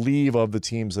believe of the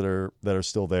teams that are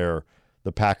still there,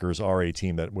 the Packers are a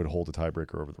team that would hold a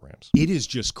tiebreaker over the Rams. It is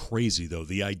just crazy, though,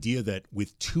 the idea that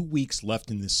with 2 weeks left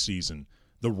in this season,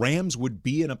 the Rams would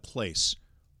be in a place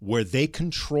where they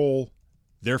control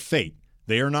their fate.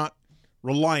 They are not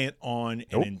reliant on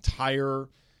an entire,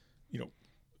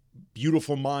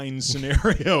 beautiful mind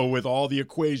scenario with all the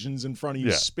equations in front of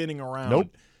you spinning around.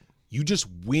 Nope. You just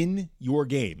win your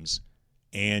games,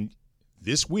 and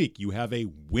this week you have a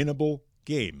winnable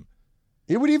game.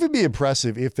 It would even be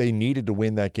impressive if they needed to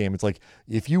win that game. It's like,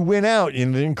 if you win out,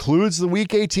 and it includes the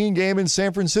Week 18 game in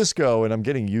San Francisco, and I'm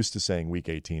getting used to saying Week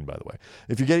 18, by the way.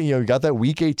 If you're getting, you got that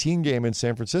Week 18 game in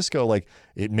San Francisco, like,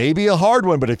 it may be a hard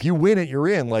one, but if you win it, you're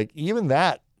in. Like, even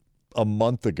that a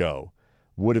month ago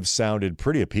would have sounded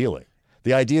pretty appealing.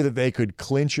 The idea that they could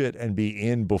clinch it and be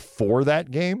in before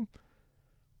that game,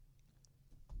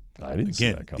 I didn't see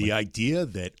that coming. The idea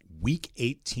that Week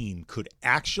 18 could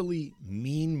actually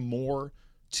mean more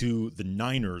to the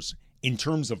Niners in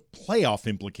terms of playoff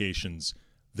implications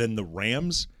than the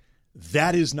Rams,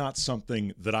 that is not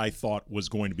something that I thought was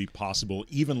going to be possible,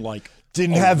 even like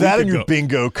Didn't have that in your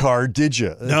bingo card, did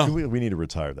you? No. We need to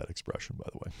retire that expression, by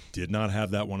the way. Did not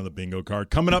have that one on the bingo card.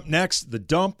 Coming up next, the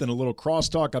dump, then a little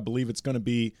crosstalk. I believe it's going to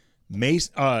be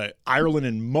Ireland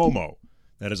and Momo.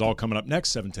 That is all coming up next,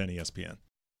 710 ESPN.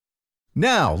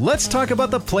 Now, let's talk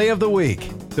about the play of the week.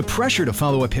 The pressure to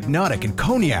follow up Hypnotic and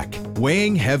Cognac,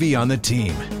 weighing heavy on the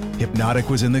team. Hypnotic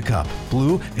was in the cup,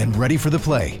 blue, and ready for the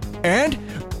play. And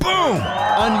boom!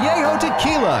 Añejo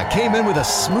Tequila came in with a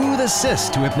smooth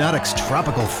assist to Hypnotic's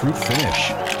tropical fruit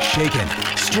finish. Shaken,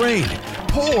 strained,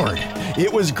 poured.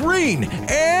 It was green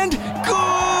and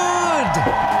good!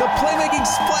 The playmaking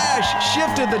splash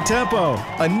shifted the tempo.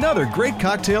 Another great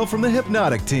cocktail from the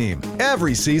Hypnotic team.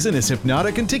 Every season is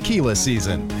Hypnotic and Tequila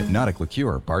season. Hypnotic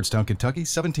Liqueur, Bardstown, Kentucky,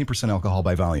 17% alcohol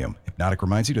by volume. Hypnotic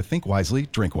reminds you to think wisely,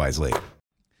 drink wisely.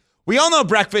 We all know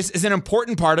breakfast is an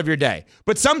important part of your day,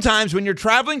 but sometimes when you're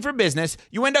traveling for business,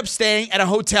 you end up staying at a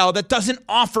hotel that doesn't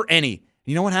offer any.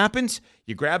 You know what happens?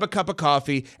 You grab a cup of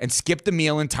coffee and skip the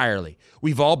meal entirely.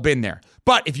 We've all been there.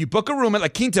 But if you book a room at La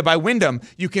Quinta by Wyndham,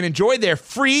 you can enjoy their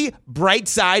free Bright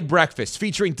Side breakfast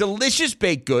featuring delicious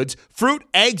baked goods, fruit,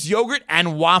 eggs, yogurt,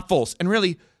 and waffles. And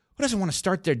really, who doesn't want to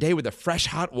start their day with a fresh,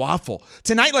 hot waffle?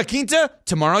 Tonight, La Quinta,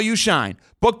 tomorrow you shine.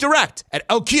 Book direct at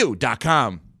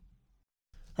lq.com.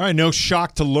 All right, no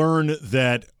shock to learn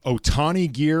that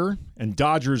Ohtani gear and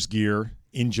Dodgers gear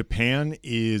in Japan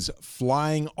is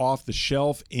flying off the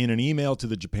shelf. In an email to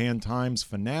the Japan Times,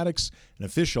 Fanatics, an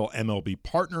official MLB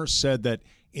partner, said that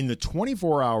in the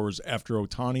 24 hours after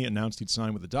Ohtani announced he'd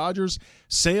signed with the Dodgers,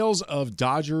 sales of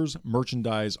Dodgers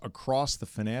merchandise across the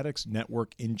Fanatics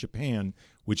network in Japan,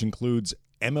 which includes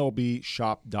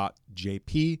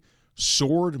MLBshop.jp,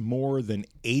 soared more than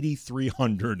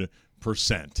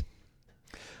 8,300%.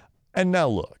 And now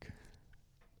look,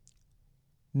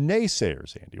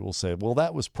 naysayers, Andy, will say, well,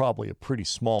 that was probably a pretty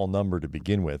small number to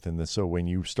begin with. And so when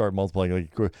you start multiplying,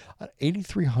 like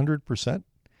 8,300%,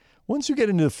 once you get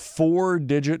into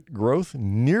 4-digit growth,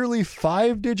 nearly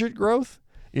 5-digit growth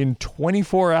in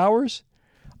 24 hours,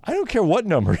 I don't care what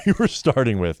number you were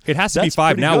starting with. It has to be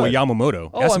 5 now good. with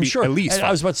Yamamoto. Oh, I'm sure. At least and 5.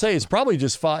 I was about to say, it's probably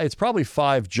just 5. It's probably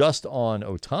 5 just on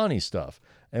Ohtani stuff.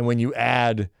 And when you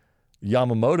add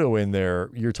Yamamoto in there,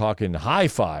 you're talking high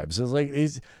fives. It's like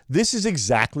this is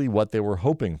exactly what they were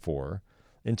hoping for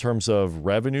in terms of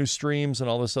revenue streams and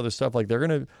all this other stuff. Like they're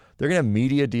gonna have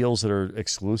media deals that are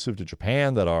exclusive to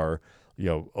Japan that are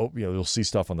you'll see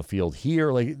stuff on the field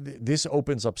here. Like this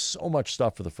opens up so much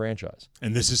stuff for the franchise.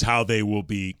 And this is how they will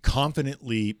be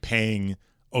confidently paying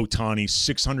Ohtani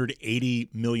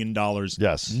 $680 million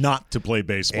not to play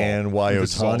baseball. And why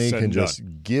Ohtani can just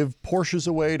give Porsches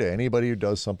away to anybody who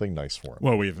does something nice for him.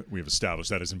 Well, we've established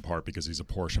that is in part because he's a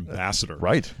Porsche ambassador.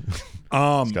 Right. He's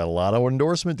got a lot of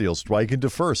endorsement deals. Why he can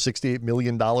defer $68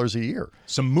 million a year.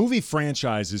 Some movie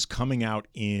franchises coming out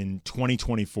in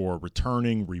 2024,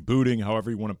 returning, rebooting, however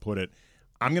you want to put it.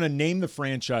 I'm going to name the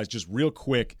franchise just real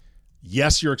quick.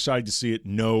 Yes, you're excited to see it.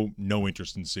 No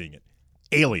interest in seeing it.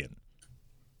 Alien.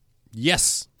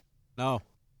 Yes. No.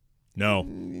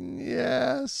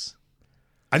 Yes.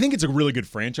 I think it's a really good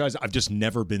franchise. I've just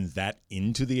never been that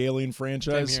into the Alien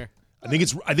franchise. Same here. I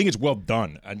think it's well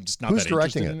done. I'm just not Who's that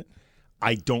directing interested in it.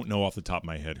 I don't know off the top of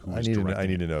my head who's directing I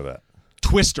need to know that.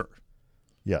 Twister.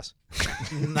 Yes.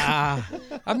 Nah.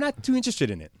 I'm not too interested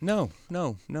in it. No.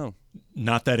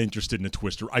 Not that interested in a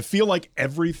Twister. I feel like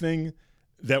everything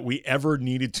that we ever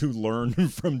needed to learn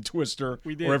from Twister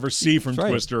or ever see from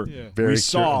Twister, we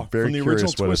saw from the original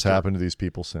Twister. What has happened to these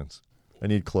people since. I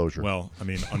need closure. Well, I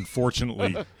mean,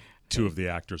 unfortunately, 2 of the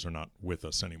actors are not with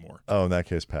us anymore. Oh, in that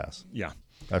case, pass. Yeah.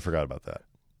 I forgot about that.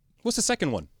 What's the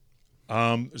second one?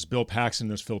 There's Bill Paxton.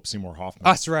 There's Philip Seymour Hoffman.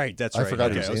 That's right. I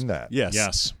forgot he was in that.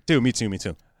 Yes. Me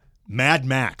too. Mad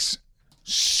Max.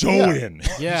 In.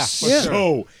 Yeah.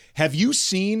 So, have you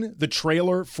seen the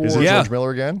trailer for... Is it George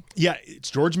Miller again? Yeah, it's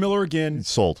George Miller again.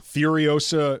 Sold.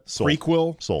 Furiosa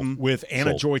prequel. Sold. With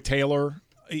Anna Joy Taylor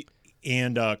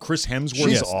and Chris Hemsworth.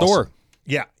 She's awesome. Thor.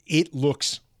 Yeah, it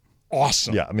looks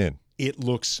awesome. Yeah, I'm in. It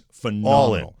looks phenomenal.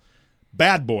 All in.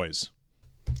 Bad Boys.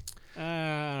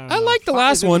 I like the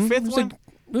last one. It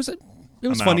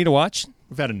was funny to watch.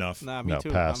 We've had enough. Nah, me No, too.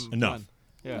 pass. I'm Enough. done.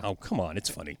 Yeah. Oh, come on. It's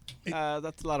funny.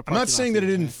 That's a lot of. I'm not saying that it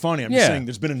isn't funny. I'm just saying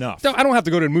there's been enough. No, I don't have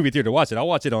to go to the movie theater to watch it. I'll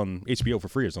watch it on HBO for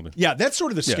free or something. Yeah, that's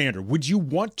sort of the standard. Would you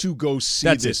want to go see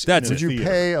That's this? it. That's in a it. Would you theater?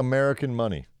 pay American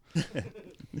money?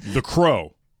 The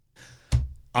Crow.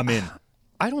 I'm in.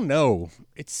 I don't know.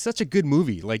 It's such a good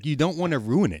movie. Like, you don't want to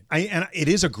ruin it. And it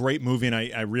is a great movie, and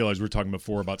I realize we were talking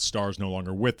before about stars no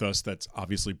longer with us. That's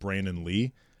obviously Brandon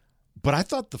Lee. But I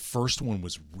thought the first one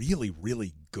was really,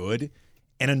 really good.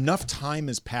 And enough time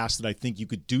has passed that I think you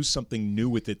could do something new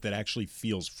with it that actually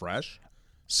feels fresh.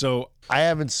 So I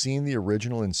haven't seen the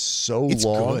original in so It's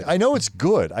long. good. I know it's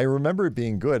good. I remember it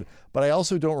being good, but I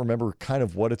also don't remember kind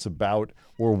of what it's about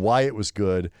or why it was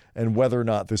good and whether or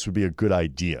not this would be a good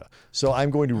idea. So I'm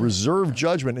going to reserve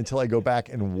judgment until I go back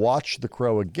and watch The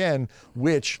Crow again,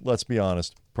 which, let's be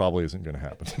honest, probably isn't going to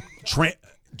happen.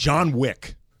 John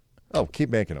Wick. Oh,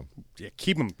 keep making them. Yeah,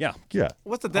 keep him. Yeah. Yeah.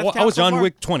 What's the death I count was so John far?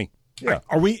 Wick 20. Yeah.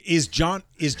 Is John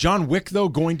Wick though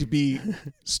going to be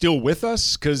still with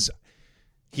us? Because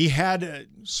he had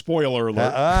spoiler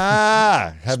alert.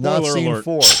 Have not Spoiler seen alert.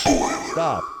 4.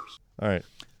 Stop. All right.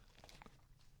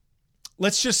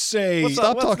 Let's just say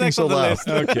Stop what's talking next so on the loud. list?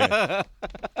 okay.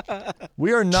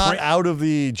 We are not out of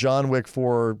the John Wick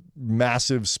 4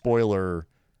 massive spoiler.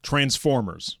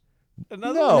 Transformers.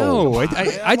 No,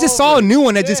 I just saw a new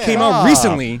one that just came out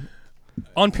recently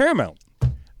on Paramount.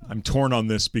 I'm torn on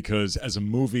this because as a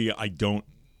movie, I don't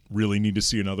really need to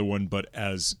see another one, but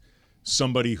as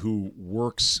somebody who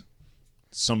works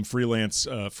some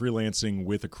freelancing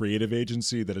with a creative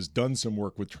agency that has done some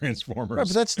work with Transformers. Right,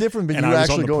 but that's different. But and you I was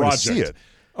on actually the going project. to see it.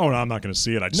 Oh, no, I'm not going to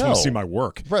see it. I just want to see my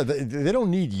work. Right. They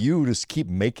don't need you to keep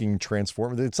making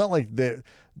Transformers. It's not like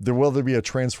will there be a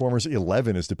Transformers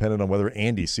 11 is dependent on whether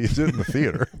Andy sees it in the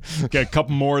theater. Okay, a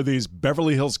couple more of these.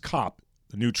 Beverly Hills Cop,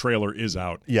 the new trailer is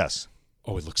out. Yes.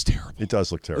 Oh, it looks terrible. It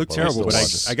does look terrible. It looks terrible,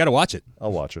 but I got to watch it.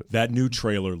 I'll watch it. That new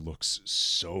trailer looks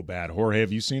so bad. Jorge,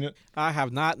 have you seen it? I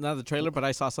have not the trailer, but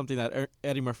I saw something that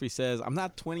Eddie Murphy says, I'm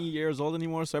not 20 years old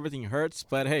anymore, so everything hurts,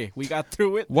 but hey, we got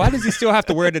through it. Why does he still have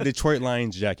to wear the Detroit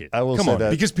Lions jacket? I will Come say on. that.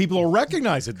 Because people will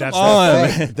recognize it. That's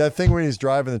That thing when he's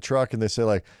driving the truck and they say,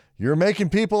 like, you're making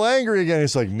people angry again.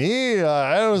 He's like, me?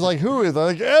 I was like, who is?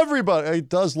 Like, everybody. It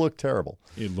does look terrible.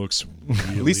 It looks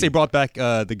really... At least they brought back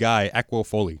the guy, Aqua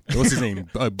Foley. What's his name?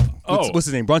 What's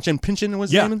his name? Bronson Pinchon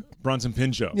was his name? Bronson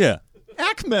Pinchot. Yeah.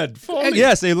 Ahmed Foley.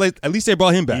 Yes, at least they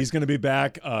brought him back. He's going to be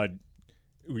back.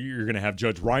 You're going to have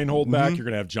Judge Reinhold back. You're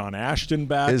going to have John Ashton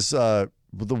back. Is the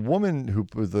woman who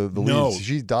the lead,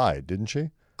 she died, didn't she?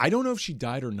 I don't know if she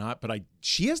died or not, but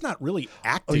she has not really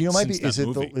acted since that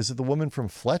movie. Is it the woman from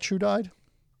Fletch who died?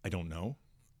 I don't know.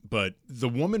 But the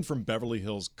woman from Beverly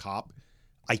Hills Cop,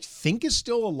 I think, is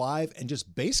still alive and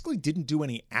just basically didn't do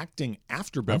any acting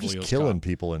after Beverly Hills Cop. Killing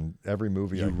people in every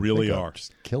movie. You really are.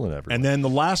 Just killing everyone. And then the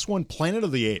last one, Planet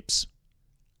of the Apes.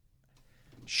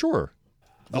 Sure.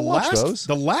 I'll watch those.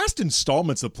 The last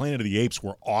installments of Planet of the Apes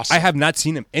were awesome. I have not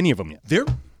seen any of them yet. They're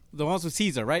The ones with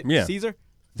Caesar, right? Yeah. Caesar?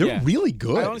 They're really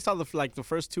good. I only saw the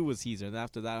first two was Caesar, and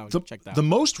after that I checked out. The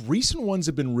most recent ones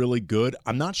have been really good.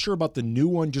 I'm not sure about the new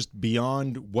one, just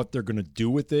beyond what they're going to do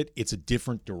with it. It's a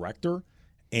different director,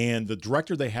 and the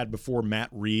director they had before, Matt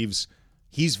Reeves,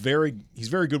 he's very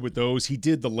good with those. He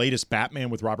did the latest Batman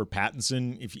with Robert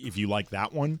Pattinson, if you like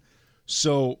that one.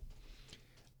 So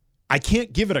I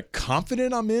can't give it a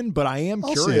confident I'm in, but I am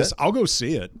curious. I'll go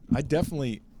see it. I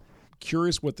definitely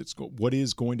curious what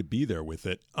is going to be there with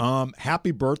it. Happy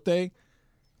birthday,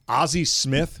 Ozzie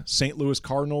Smith, St. Louis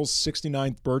Cardinals,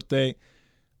 69th birthday.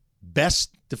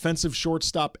 Best defensive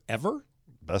shortstop ever.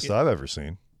 Best I've ever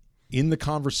seen. In the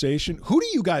conversation. Who do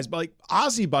you guys like?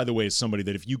 Ozzie, by the way, is somebody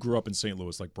that if you grew up in St.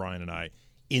 Louis like Brian and I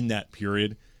in that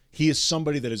period, he is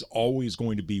somebody that is always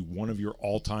going to be one of your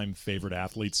all-time favorite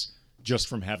athletes just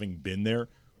from having been there.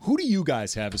 Who do you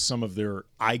guys have as some of their,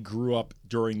 I grew up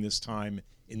during this time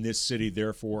in this city,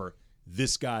 therefore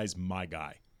this guy's my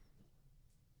guy?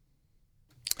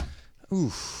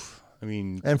 Oof. I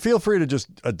mean, and feel free to just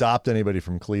adopt anybody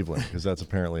from Cleveland because that's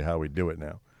apparently how we do it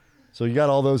now. So you got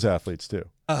all those athletes too.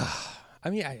 I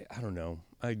mean, I don't know.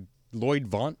 Lloyd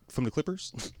Vaught from the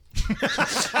Clippers. You know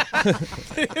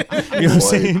what I'm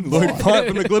saying? Lloyd Vaught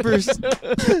from the Clippers.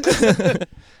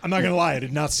 I'm not going to lie. I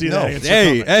did not see that answer.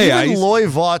 Even Lloyd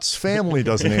Vaught's family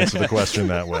doesn't answer the question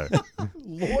that way.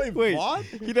 Lloyd Vaught?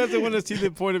 He doesn't want to see the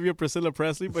point of view of Priscilla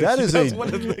Presley, but that is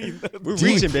we're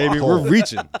reaching, baby. We're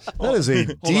reaching. That is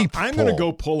a deep I'm going to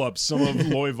go pull up some of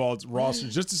Lloyd Vaught's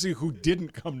rosters just to see who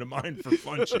didn't come to mind for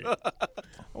Funchy.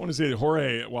 I want to say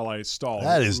Jorge while I stall.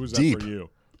 That is Who's deep. That for you?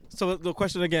 So the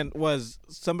question again was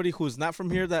somebody who's not from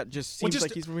here that just seems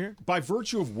like he's from here? By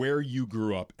virtue of where you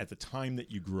grew up, at the time that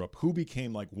you grew up, who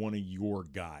became like one of your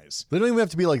guys? They don't even have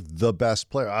to be like the best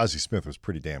player. Ozzie Smith was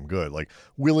pretty damn good. Like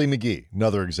Willie McGee,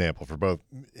 another example for both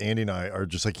Andy and I are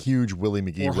just like huge Willie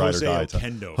McGee or ride or die.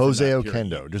 Jose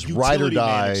Oquendo, just ride or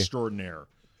die. Extraordinaire.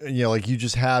 You know, like you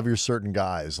just have your certain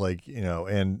guys, like, you know,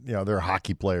 and, you know, there are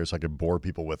hockey players I could bore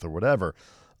people with or whatever.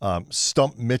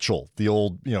 Stump Mitchell, the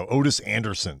old, you know, Otis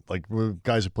Anderson, like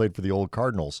guys who played for the old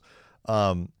Cardinals.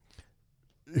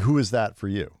 Who is that for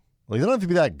you? Like, they don't have to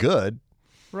be that good.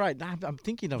 Right. I'm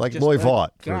thinking of like just Lloyd Vaught,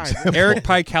 for example. Eric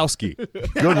Pikowski.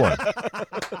 Good one.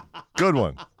 Good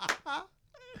one.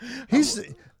 He's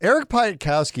Eric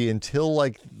Pikowski until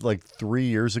like 3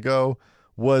 years ago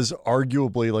was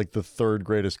arguably like the third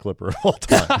greatest Clipper of all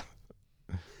time.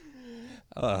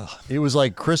 It was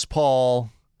like Chris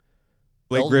Paul,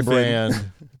 Blake Elton Griffin,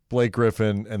 Brand, Blake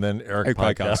Griffin, and then Eric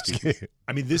Pikowski.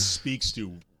 I mean, this speaks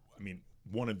to,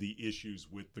 one of the issues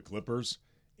with the Clippers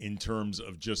in terms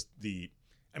of just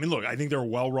look, I think they're a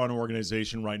well-run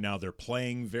organization right now. They're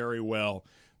playing very well,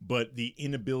 but the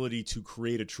inability to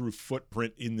create a true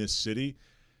footprint in this city,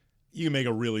 you can make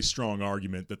a really strong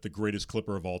argument that the greatest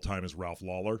Clipper of all time is Ralph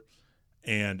Lawler.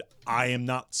 And I am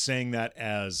not saying that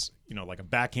as, like a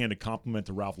backhanded compliment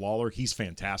to Ralph Lawler. He's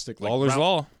fantastic. Lawler's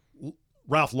Law.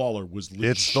 Ralph Lawler was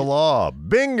It's the law.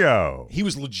 Bingo. He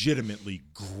was legitimately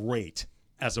great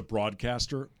as a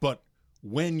broadcaster, but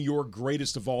when your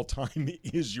greatest of all time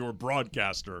is your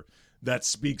broadcaster, that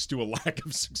speaks to a lack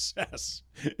of success.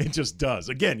 It just does.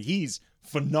 Again, he's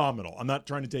phenomenal. I'm not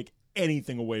trying to take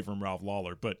anything away from Ralph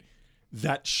Lawler, but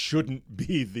that shouldn't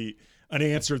be an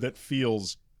answer that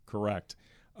feels correct.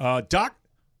 Doc,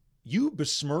 you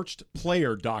besmirched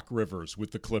player Doc Rivers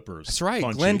with the Clippers. That's right.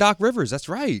 Funchy. Glenn Doc Rivers. That's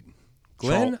right.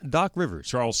 Glenn Doc Rivers.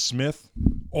 Charles Smith,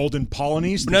 Olden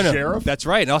Polynice, the sheriff. That's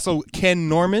right. And also Ken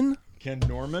Norman.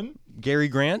 Gary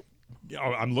Grant.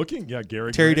 Oh, I'm looking. Yeah,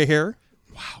 Gary Terry Grant. DeHare.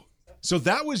 Wow. So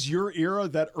that was your era,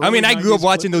 that early I mean, I grew up 90s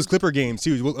watching those Clippers? Clipper games,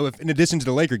 too, in addition to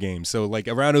the Laker games. So, like,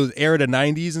 around those era of the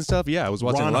 90s and stuff, yeah, I was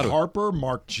watching Ron a lot of Harper,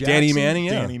 Mark Jackson, Danny Manning,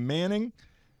 yeah. Danny Manning.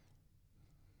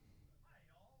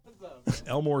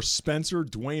 Elmore Spencer,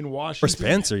 Dwayne Washington. Or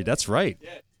Spencer, that's right.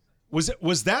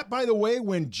 Was that, by the way,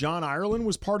 when John Ireland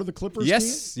was part of the Clippers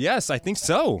team? Yes, I think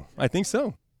so.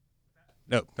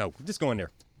 No, just go in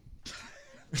there.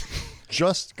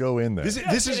 Just go in there.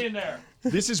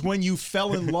 This is when you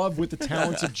fell in love with the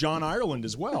talents of John Ireland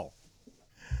as well.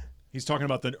 He's talking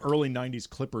about the early 90s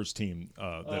Clippers team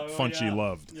that Funchy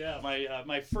loved. Yeah,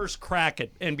 my first crack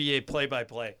at NBA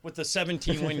play-by-play with the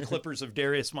 17-win Clippers of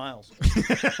Darius Miles.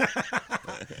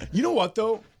 You know what,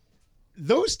 though?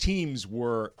 Those teams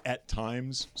were, at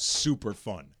times, super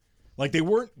fun. Like, they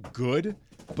weren't good,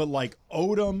 but like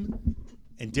Odom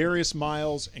and Darius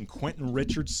Miles and Quentin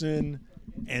Richardson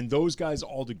and those guys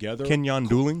all together. Kenyon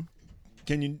Dooling.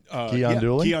 Keon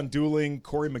Dooling,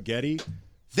 Corey Maggette.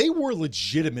 They were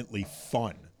legitimately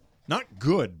fun. Not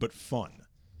good, but fun.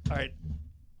 All right.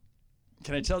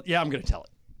 Can I tell? Yeah, I'm going to tell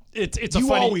it. It's you a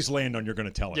funny, always land on you're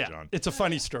going to tell it, yeah, John. It's a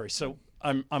funny story. So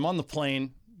I'm on the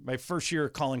plane, my first year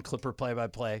calling Clipper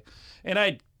play-by-play, and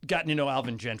I'd gotten to know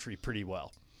Alvin Gentry pretty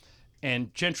well.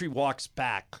 And Gentry walks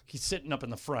back. He's sitting up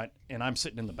in the front, and I'm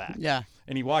sitting in the back. Yeah.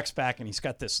 And he walks back, and he's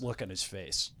got this look on his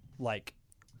face, like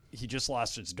he just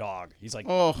lost his dog. He's like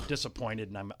disappointed,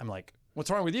 and I'm like, what's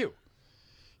wrong with you?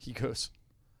 He goes,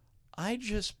 I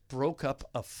just broke up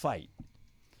a fight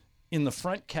in the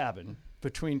front cabin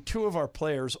between two of our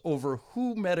players over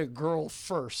who met a girl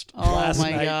first last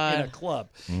night in a club.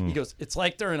 He goes, it's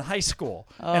like they're in high school.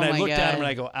 And I looked at him and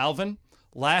I go, Alvin,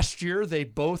 last year they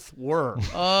both were.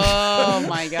 Oh,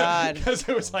 my God. Because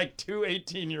it was like two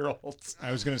 18-year-olds.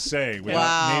 I was going to say,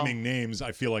 without naming names,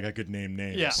 I feel like I could name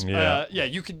names. Yeah,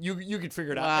 you could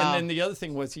figure it out. Wow. And then the other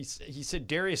thing was he said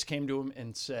Darius came to him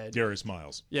and said. Darius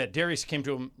Miles. Yeah, Darius came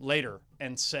to him later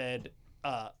and said,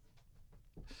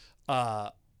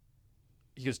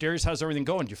 he goes, Darius, how's everything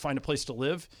going? Did you find a place to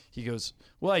live? He goes,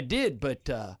 well, I did, but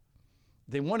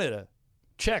they wanted a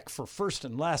check for first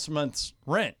and last month's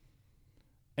rent.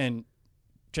 And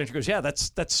Gentry goes, yeah,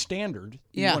 that's standard.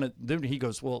 Yeah. He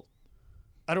goes, well,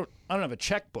 I don't have a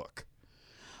checkbook.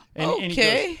 And he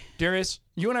goes, Darius,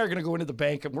 you and I are going to go into the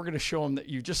bank and we're going to show them that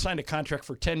you just signed a contract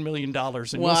for $10 million and you'll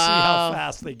see how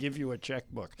fast they give you a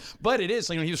checkbook. But it is,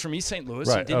 he was from East St. Louis.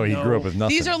 Right. He grew up with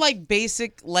nothing. These are like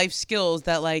basic life skills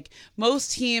that like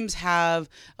most teams have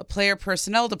a player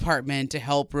personnel department to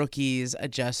help rookies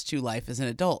adjust to life as an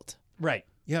adult. Right.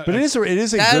 Yeah, but it is a good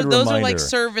reminder. Those are like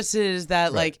services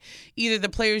that like either the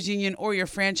players union or your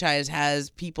franchise has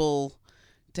people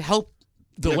to help.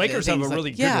 The Lakers have a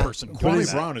really good person. Kwame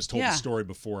Brown has told the story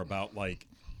before about like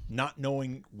not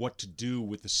knowing what to do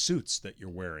with the suits that you're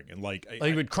wearing, and like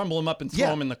he would crumble them up and throw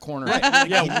them in the corner. Right.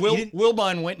 Yeah,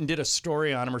 Wilbon went and did a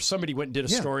story on him, or somebody went and did a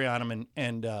story on him,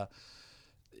 and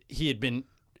he had been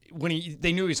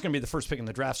they knew he was going to be the first pick in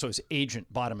the draft, so his agent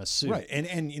bought him a suit. Right, and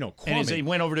Kwame, and he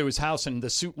went over to his house, and the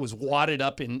suit was wadded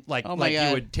up in like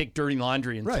you would take dirty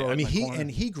laundry and throw it in the corner.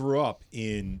 He grew up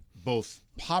in both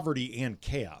poverty and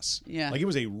chaos. Yeah. Like it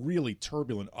was a really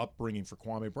turbulent upbringing for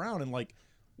Kwame Brown, and like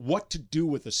what to do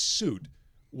with a suit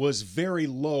was very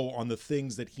low on the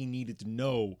things that he needed to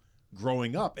know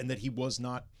growing up, and that he was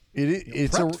not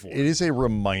prepped for. It is a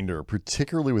reminder,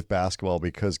 particularly with basketball,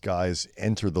 because guys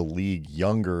enter the league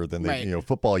younger than they,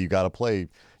 football, you got to play,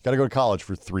 got to go to college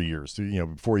for 3 years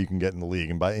before you can get in the league.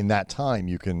 And in that time,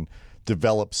 you can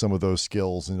develop some of those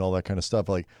skills and all that kind of stuff.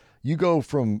 Like you go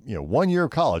from, 1 year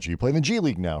of college, you play in the G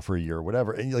League now for a year or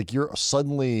whatever. And like, you're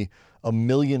suddenly a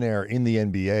millionaire in the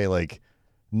NBA. Like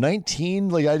 19,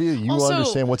 like you also,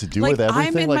 understand what to do with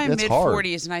everything. I'm in my mid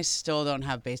 40s and I still don't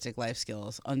have basic life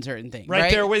skills on certain things.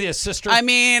 Right there with you, sister. I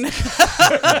mean,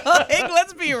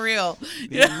 let's be real.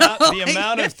 The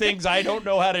amount of things I don't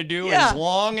know how to do is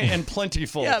long and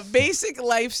plentiful. Yeah, basic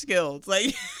life skills.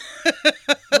 Like,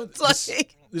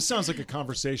 this sounds like a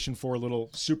conversation for a little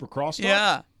super crosstalk.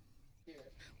 Yeah.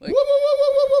 Like,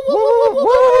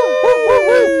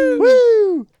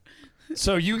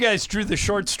 So you guys drew the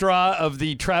short straw of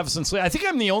the Travis and Slee. I think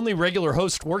I'm the only regular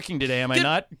host working today, am I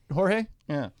not, Jorge?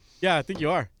 Yeah, I think you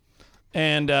are.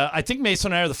 And I think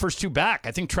Mason and I are the first two back.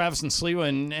 I think Travis and Sliwa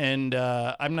and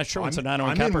I'm not sure when Sedano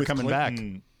and Cap are coming back.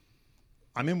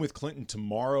 I'm in with Clinton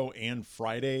tomorrow and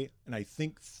Friday, and I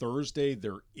think Thursday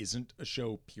there isn't a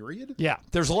show, period. Yeah,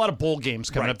 there's a lot of bowl games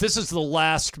coming Right. up. This is the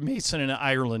last Mason and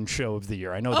Ireland show of the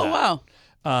year. I know that. Oh,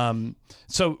 wow.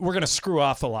 So we're going to screw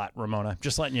off a lot, Ramona.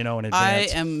 Just letting you know in I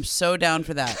advance. am so down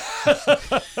for that.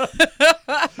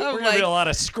 We're going to be a lot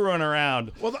of screwing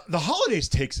around. Well, the holidays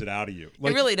takes it out of you.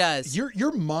 It really does.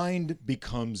 Your mind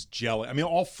becomes jelly. I mean,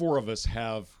 all four of us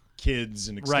have kids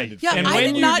and extended Yeah, And family. I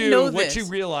when did you not do, know what this. you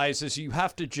realize is you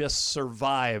have to just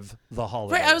survive the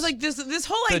holidays. Right, I was like, this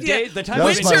whole The idea. day- the time That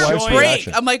was my winter wife's break.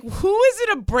 reaction. I'm like, who is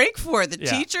it a break for? The Yeah.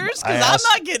 teachers? I Because I'm asked-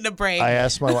 not getting a break. I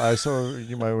asked my wife,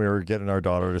 we were getting our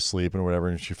daughter to sleep and whatever,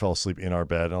 and she fell asleep in our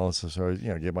bed and all this. So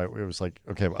it was like,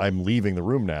 okay, I'm leaving the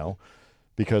room now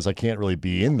because I can't really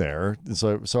be in there. And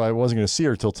so I wasn't going to see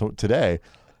her till today.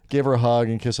 Gave her a hug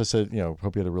and kiss. I said,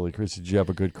 hope you had a really Christmas. Did you have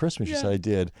a good Christmas? She said, I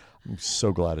did. I'm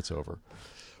so glad it's over.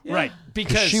 Right,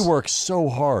 because She works so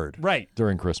hard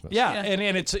during Christmas. Yeah, and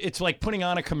it's like putting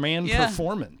on a command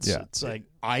performance. Yeah. It's like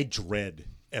I dread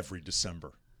every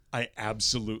December. I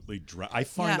absolutely dread. I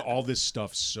find all this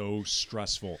stuff so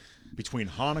stressful between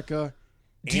Hanukkah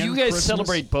Do and you guys Christmas.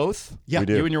 celebrate both? Yeah. We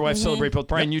do. You and your wife celebrate both.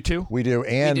 Brian, you too? We do,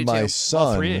 and do my too.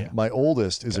 All three of son, you. my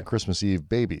oldest, is a Christmas Eve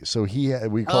baby. So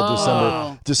we call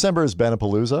December. December is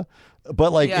Benapalooza,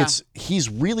 but he's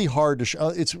really hard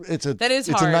to. It's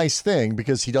a hard. nice thing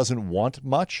because he doesn't want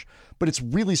much, but it's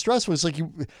really stressful. It's like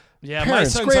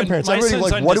parents, my grandparents, son's everybody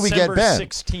like, on what do we December get Ben?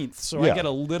 16th, so Yeah. I get a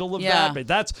little of Yeah. that, but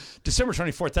that's December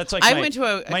 24th. That's like I my, went to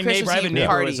a my Christmas neighbor. I have a Eve neighbor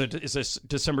party. is a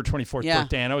December 24th Yeah.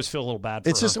 birthday, and I always feel a little bad for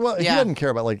It's just her. he Yeah. doesn't care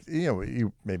about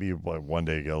maybe one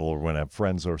day get a little when I have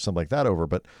friends or something like that over,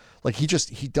 but like he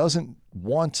doesn't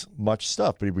want much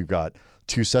stuff. But we've got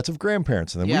 2 sets of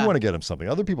grandparents, and then we want to get him something.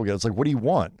 Other people get it. It's like, what do you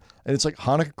want? And it's like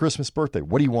Hanukkah, Christmas, birthday.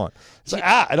 What do you want? It's like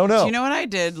I don't know. Do you know what I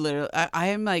did? Literally, I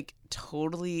am like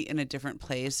totally in a different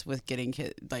place with getting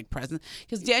presents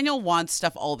because Daniel wants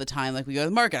stuff all the time. Like we go to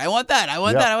the market, I want that, I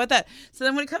want that, I want that. So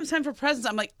then when it comes time for presents,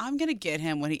 I'm like, I'm gonna get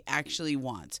him what he actually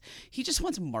wants. He just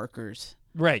wants markers,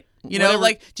 Right. You know,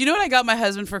 like, do you know what I got my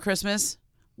husband for Christmas?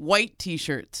 White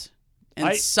T-shirts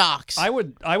and socks. I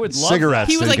would love cigarettes.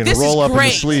 He was so like, you can "This roll is up in the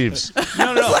great." sleeves.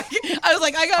 No. I was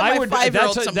like, I got my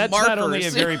 5-year-old some that's markers. not only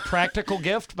a very practical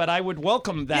gift, but I would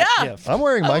welcome that gift. I'm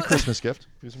wearing my Christmas gift.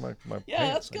 These are my Yeah,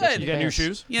 pants. that's I got good. You got new pants.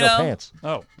 shoes? You No, know, pants.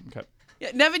 Oh, okay.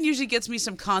 Yeah, Nevin usually gets me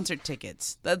some concert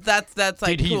tickets. That's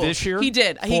like Did he cool. this year? He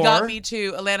did. He For? got me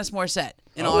to Alanis Morissette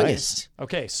in Oh, nice. August.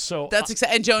 Okay, so That's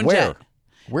exciting. And Joan Where? Jett.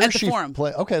 Where At the she Forum.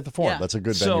 play? Okay, at the Forum. Yeah. That's a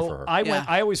good venue So for her.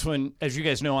 I always, as you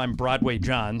guys know, I'm Broadway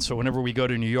John. So whenever we go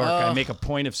to New York, I make a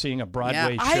point of seeing a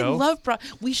Broadway Yeah, show. I love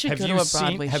We should go to a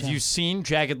Broadway show. Have you seen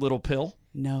Jagged Little Pill?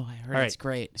 No, I heard All it's right.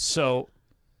 great. So,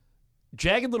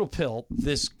 Jagged Little Pill,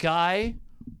 this guy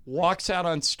walks out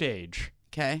on stage,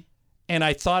 Okay. and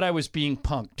I thought I was being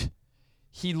punked.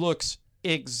 He looks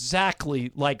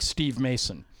exactly like Steve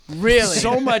Mason. Really?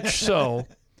 So much so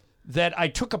that I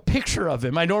took a picture of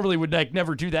him. I normally would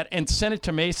never do that, and sent it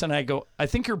to Mason. I go, I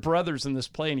think your brother's in this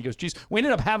play, and he goes, geez, we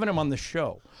ended up having him on the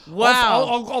show. Wow.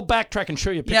 I'll backtrack and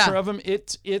show you a picture Yeah. of him.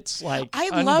 It's like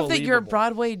I love that you're unbelievable.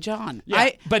 Broadway John.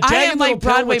 Yeah, but I Jagged am Little like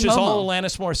Pill, Broadway which is all Momo.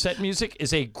 Alanis Morissette music,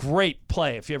 is a great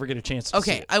play if you ever get a chance to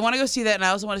see Okay, it. I want to go see that, and I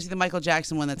also want to see the Michael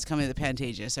Jackson one that's coming to the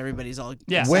Pantages. Everybody's all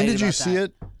Yeah. excited When did you about see that.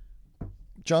 it,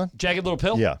 John? Jagged Little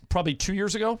Pill? Yeah. Probably 2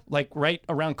 years ago, like right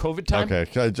around COVID time.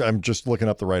 Okay, I'm just looking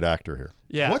up the right actor here.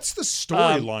 Yeah. What's the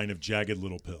storyline of Jagged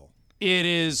Little Pill? It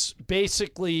is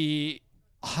basically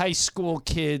high school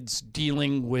kids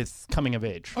dealing with coming of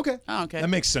age. Okay. Oh, okay. That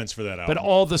makes sense for that album. But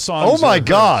all the songs Oh my are hers.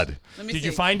 God! Let me Did see.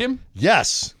 you find him?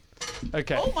 Yes.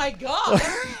 Okay. Oh my God!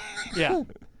 Yeah.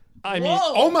 I mean, Whoa.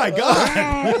 Oh my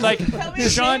God! like me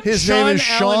Sean. His name is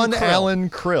Sean Krill. Allen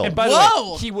Krill. And by the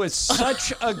Whoa. way, he was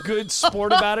such a good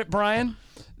sport about it, Brian,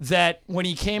 that when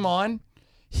he came on,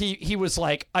 he was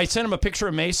like, I sent him a picture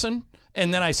of Mason,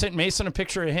 and then I sent Mason a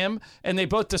picture of him, and they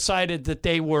both decided that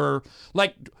they were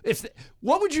like,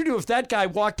 what would you do if that guy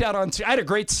walked out on stage? I had a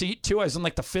great seat too. I was in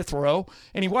like the 5th row,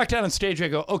 and he walked out on stage. I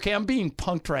go, okay, I'm being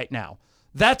punked right now.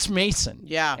 That's Mason.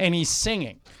 Yeah. And he's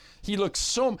singing. He looks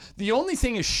so. The only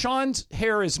thing is Sean's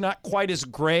hair is not quite as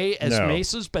gray as No.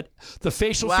 Mace's, but the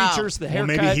facial Wow. features, the Well,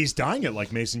 haircut. maybe he's dyeing it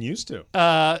like Mason used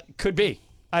to. Could be.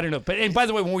 I don't know. But and by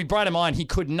the way, when we brought him on, he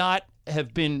could not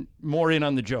have been more in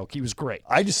on the joke. He was great.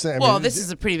 I just say, Well, this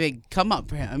is a pretty big come up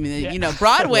for him. I mean, you know,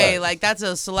 Broadway, like that's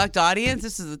a select audience.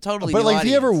 This is a totally but new like if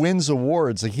he ever audience. wins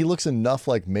awards, like he looks enough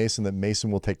like Mason that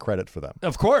Mason will take credit for them.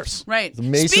 Of course. Right.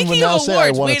 Mason would Speaking now of say, "I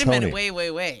awards, won a wait a minute,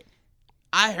 Tony." wait.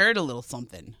 I heard a little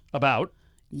something About?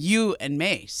 you and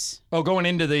Mace. Oh, going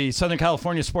into the Southern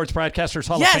California Sports Broadcasters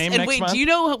Hall Yes, of Fame and next wait, month? do you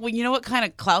know what kind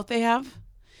of clout they have?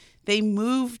 They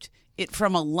moved it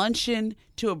from a luncheon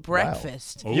to a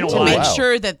breakfast You know to why? make Wow.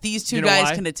 sure that these two You know guys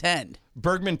why? can attend.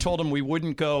 Bergman told him we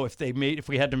wouldn't go if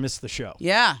we had to miss the show.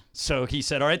 Yeah, So he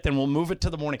said, all right, then we'll move it to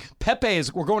the morning.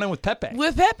 We're going in with Pepe.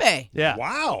 with Pepe. Yeah.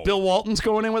 Wow. Bill Walton's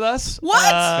going in with us. What?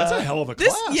 That's a hell of a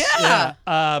This, class.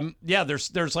 yeah.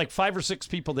 There's like 5 or 6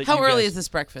 people that How you early guys- is this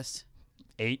breakfast?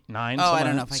 8, 9. Oh, I somewhere.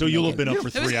 don't know if I So can you'll make have been it. up for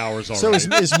 3 hours So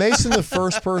already. is Mason the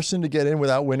first person to get in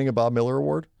without winning a Bob Miller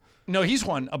Award? No, he's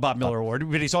won a Bob Miller Award,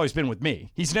 but he's always been with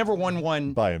me. He's never won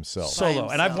one By himself. solo,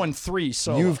 By and I've himself. won 3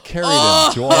 solo. You've carried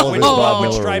him to all of his Bob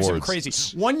which Miller drives Awards. him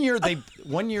crazy. One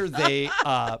year they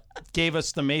gave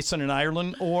us the Mason and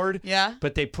Ireland Award. Yeah.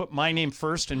 But they put my name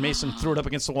first, and Mason threw it up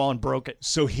against the wall and broke it.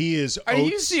 So he is Are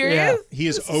Oates. you serious? He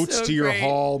is This Oates so to your great.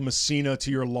 Hall, Messina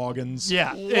to your Loggins.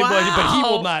 Yeah. Wow. But he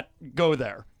will not go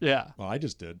there. Yeah. Well, I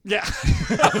just did. Yeah.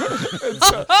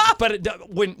 But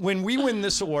when we win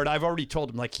this award, I've already told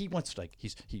him, like, he wants to, like,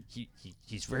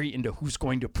 he's very into who's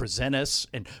going to present us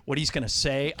and what he's going to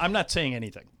say. I'm not saying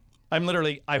anything. I'm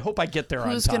literally, I hope I get there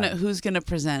Who's on time. who's gonna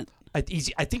present? I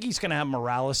think he's going to have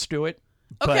Morales do it.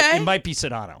 But Okay. it might be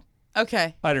Sedano.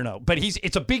 Okay. I don't know. But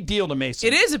it's a big deal to Mason.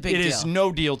 It is a big It deal. is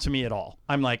no deal to me at all.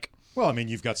 I'm like, Well, I mean,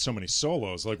 you've got so many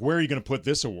solos. Like, where are you going to put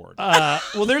this award?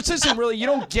 well, there's isn't really, I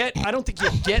don't think you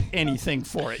get anything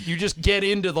for it. You just get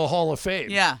into the Hall of Fame.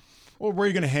 Yeah. Well, where are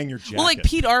you going to hang your jacket? Well, like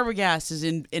Pete Arbogast is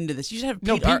into this. You should have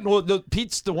No, Pete.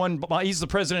 Pete's the one. He's the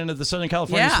president of the Southern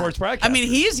California Yeah. Sports Broadcasters. I mean,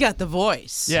 he's got the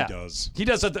voice. Yeah, He does. He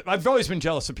does. I've always been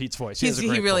jealous of Pete's voice. He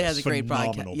really voice. has a great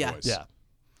broadcast. Phenomenal Yeah. voice. Yeah,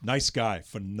 Nice guy.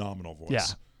 Phenomenal voice. yeah,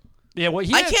 yeah. Well,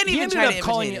 I can't he even ended try up to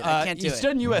calling. imitate it. I can't do he's it.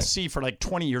 done USC for like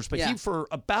 20 years, but Yeah. he for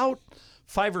about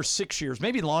 5 or 6 years,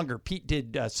 maybe longer. Pete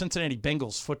did Cincinnati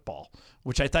Bengals football,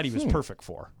 which I thought he was perfect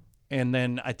for. And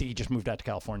then I think he just moved out to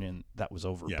California, and that was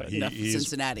over. Yeah, but, he- Enough is-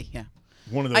 Cincinnati. Yeah.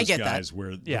 One of I those get that. guys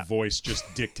where Yeah. the voice just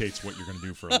dictates what you're going to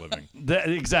do for a living.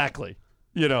 Exactly.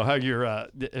 You know how you're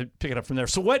picking up from there.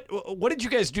 So what did you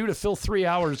guys do to fill 3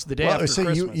 hours the day after so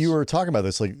Christmas? you were talking about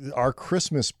this, like our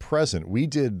Christmas present. We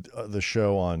did the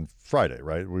show on Friday,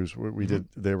 right? We did.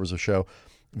 There was a show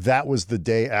that was the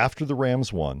day after the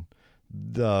Rams won.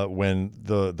 When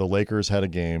the Lakers had a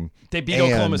game, They beat and-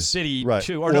 Oklahoma City, right?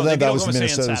 too. Or well, no, they that beat was Oklahoma City on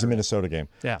Minnesota. It was a Saturday. Minnesota game.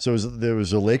 Yeah. So there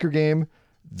was a Laker game,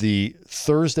 the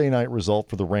Thursday night result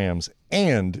for the Rams,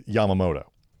 and Yamamoto.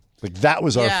 Like that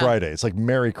was our Yeah. Friday. It's like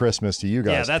Merry Christmas to you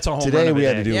guys. Yeah, that's a home run Today of a we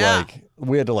had day. to do Yeah.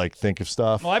 we had to think of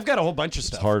stuff. Well, I've got a whole bunch of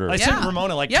stuff. harder. I sent Yeah.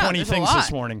 Ramona like Yeah, 20 there's a things lot.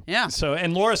 this morning. Yeah. So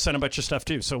and Laura sent a bunch of stuff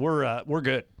too. So we're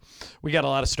good. We got a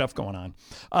lot of stuff going on.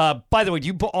 By the way, do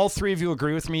you all 3 of you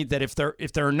agree with me that if there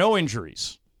are no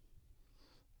injuries,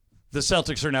 the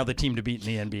Celtics are now the team to beat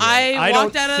in the NBA? I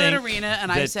walked don't out of that think arena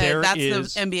and I that said, there "That's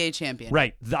is- the NBA champion."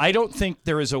 Right. I don't think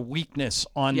there is a weakness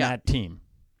on Yeah. that team.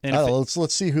 And if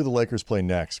Let's see who the Lakers play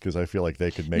next because I feel like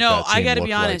they could make. No, that team I got to look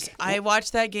be honest. Like, I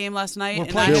watched that game last night, we're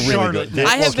and playing I They're have, really Charlotte. good.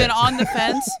 I have Okay. been on the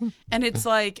fence, and it's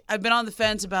like I've been on the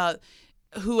fence about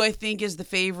who I think is the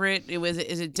favorite.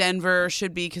 Is it Denver?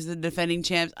 Should be because the defending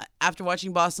champs. After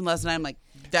watching Boston last night, I'm like,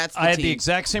 that's the I had team. the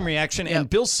exact same reaction, Yep. and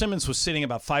Bill Simmons was sitting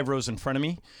about 5 rows in front of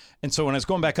me. And so when I was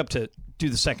going back up to do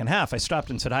the second half, I stopped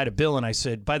and said hi to Bill, and I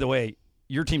said, by the way,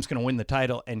 your team's going to win the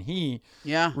title. And he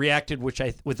Yeah. reacted with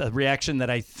a reaction that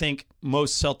I think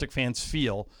most Celtic fans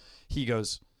feel. He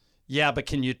goes, yeah, but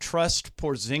can you trust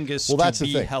Porzingis well, that's to the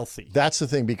be thing. healthy? That's the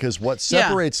thing because what Yeah.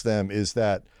 separates them is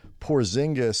that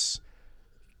Porzingis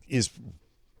is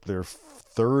their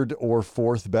 3rd or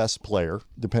 4th best player,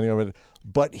 depending on it.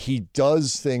 But he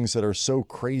does things that are so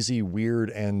crazy, weird,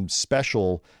 and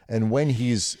special. And when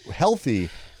he's healthy,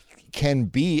 can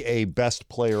be a best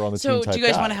player on the So, team. Type do you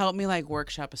guys guy. want to help me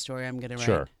workshop a story I'm going to write?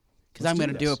 Sure. Because I'm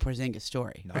going to do a Porzingis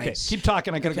story. Okay, Right? keep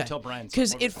talking. I got to go tell Brian.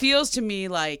 Because it feels to me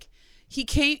like he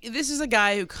came. This is a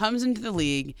guy who comes into the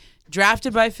league,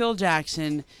 drafted by Phil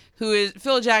Jackson.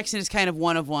 Phil Jackson is kind of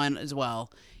one of one as well.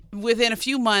 Within a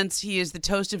few months, he is the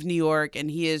toast of New York, and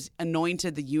he is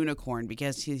anointed the unicorn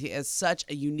because he has such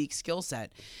a unique skill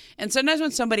set. And sometimes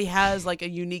when somebody has like a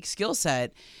unique skill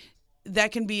set,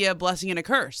 that can be a blessing and a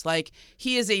curse. Like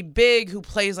he is a big who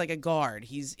plays like a guard.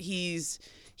 He's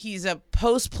a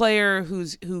post player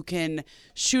who can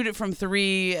shoot it from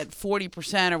 3 at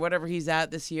 40% or whatever he's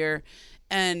at this year,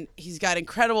 and he's got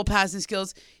incredible passing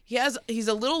skills. He's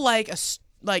a little like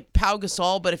Pau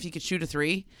Gasol, but if he could shoot a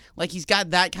 3, like he's got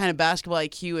that kind of basketball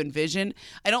IQ and vision.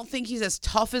 I don't think he's as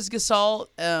tough as Gasol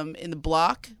in the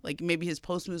block. Like maybe his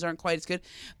post moves aren't quite as good,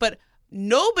 but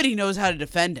nobody knows how to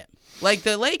defend him. Like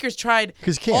the Lakers tried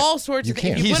all sorts of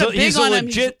things. He's a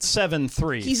legit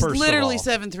 7'3". He's literally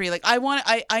 7'3". Like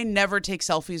I never take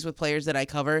selfies with players that I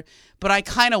cover, but I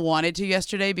kind of wanted to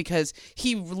yesterday because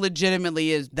he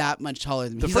legitimately is that much taller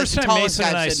than me. The He's first like the time tallest Mason guy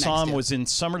and I sitting saw next him to was in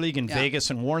Summer League in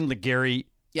Vegas, and Warren Legary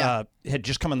had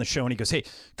just come on the show, and he goes, "Hey,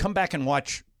 come back and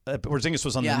watch." Porzingis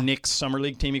was on the Knicks Summer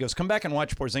League team. He goes, come back and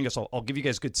watch Porzingis. I'll give you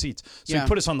guys good seats. So he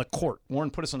put us on the court. Warren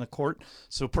put us on the court.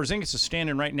 So Porzingis is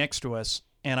standing right next to us.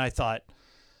 And I thought,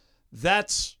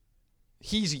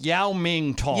 he's Yao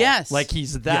Ming tall. Yes. Like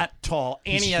he's that tall.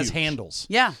 And He's he has huge. handles.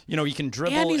 Yeah. You know, he can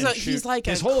dribble And and shoot. he's like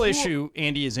his a whole cool- issue,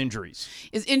 Andy, is injuries.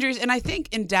 And I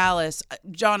think in Dallas,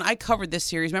 John, I covered this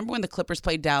series. Remember when the Clippers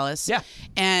played Dallas? Yeah.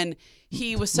 And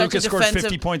he was such Lucas a scored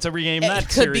defensive 50 points every game in that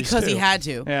could series, because he too. had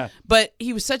to. Yeah. But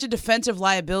he was such a defensive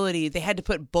liability. They had to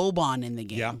put Boban in the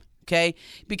game. Yeah. Okay?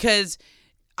 Because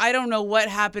I don't know what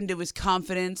happened to his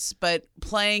confidence, but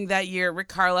playing that year, Rick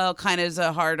Carlisle kind of is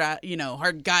a hard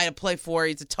guy to play for.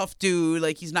 He's a tough dude.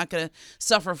 Like he's not going to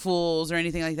suffer fools or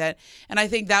anything like that. And I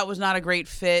think that was not a great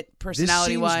fit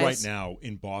personality-wise. This seems right now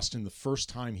in Boston the first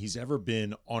time he's ever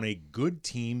been on a good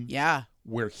team. Yeah.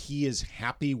 Where he is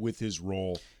happy with his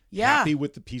role. Yeah. Happy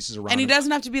with the pieces around And he him.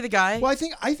 doesn't have to be the guy. Well, I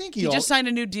think he just signed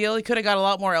a new deal. He could have got a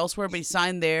lot more elsewhere, but he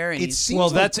signed there. And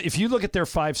That's if you look at their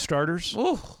 5 starters,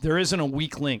 there isn't a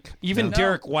weak link. Even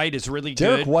Derek White is really good.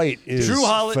 Derek White is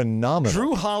phenomenal.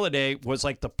 Drew Holiday was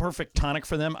like the perfect tonic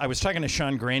for them. I was talking to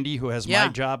Sean Grandy, who has my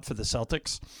job for the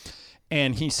Celtics,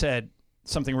 and he said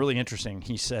something really interesting.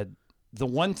 He said the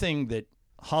one thing that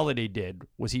Holiday did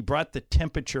was he brought the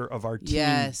temperature of our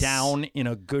team down in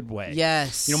a good way.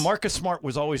 Yes. You know, Marcus Smart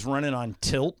was always running on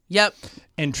tilt. Yep.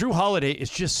 And Drew Holiday is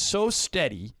just so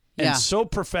steady and so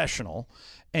professional.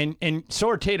 And so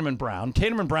are Tatum and Brown.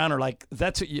 Tatum and Brown are like,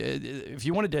 if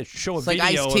you wanted to show a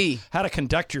video of how to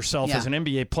conduct yourself as an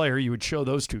NBA player, you would show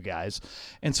those two guys.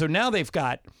 And so now they've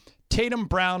got Tatum,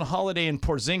 Brown, Holiday, and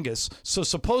Porzingis. So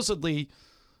supposedly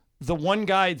the one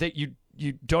guy that you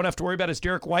don't have to worry about is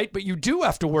Derek White, but you do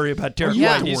have to worry about Derek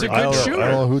White. He's a good shooter. I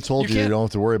don't know who told you don't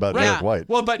have to worry about Derek White.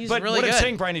 Well, but really what good. I'm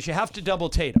saying, Brian, is you have to double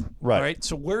Tatum. Right. All right.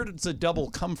 So where does the double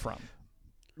come from?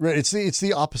 Right. It's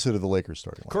the opposite of the Lakers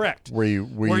starting line. Correct. Where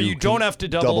you don't have to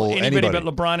double anybody but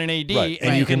LeBron and AD. Right.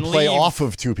 And you can play off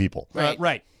of 2 people.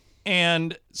 Right.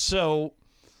 And so,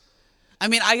 I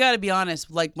mean, I got to be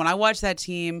honest. Like, when I watch that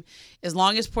team, as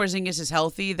long as Porzingis is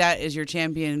healthy, that is your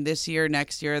champion this year,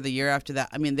 next year, the year after that.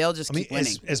 I mean, they'll just keep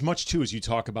winning. As much, too, as you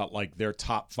talk about, like, their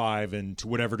top 5 and to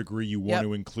whatever degree you want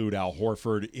to include Al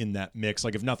Horford in that mix.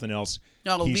 Like, if nothing else,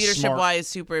 no, leadership-wise,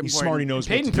 super important. He's smart. He knows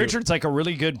Peyton what to do. Pritchard's like a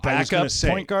really good backup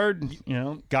point guard. You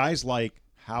know, guys like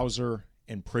Hauser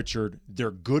and Pritchard,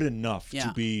 they're good enough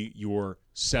to be your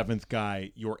 7th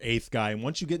guy, your 8th guy. And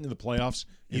once you get into the playoffs,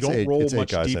 you don't roll much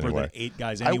deeper than 8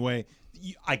 guys anyway.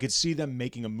 I could see them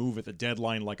making a move at the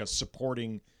deadline, like a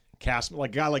supporting cast,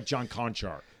 like a guy like John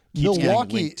Conchar.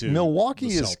 Milwaukee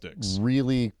is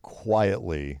really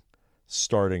quietly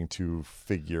starting to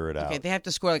figure it out. Okay, they have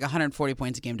to score like 140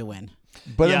 points a game to win.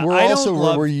 But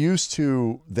we're used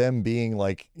to them being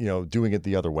like, doing it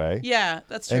the other way. Yeah,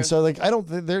 that's true. And so like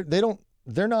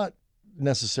they're not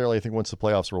necessarily, I think, once the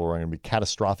playoffs roll around, going to be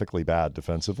catastrophically bad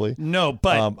defensively. No,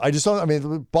 but I just don't. I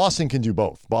mean, Boston can do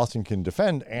both. Boston can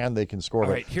defend and they can score.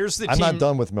 All right, here's the I'm team. not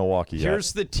done with Milwaukee yet.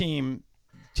 Here's the team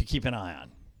to keep an eye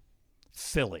on: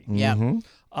 Philly.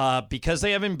 Yeah, because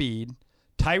they have Embiid.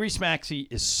 Tyrese Maxey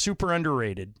is super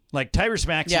underrated. Like Tyrese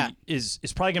Maxey is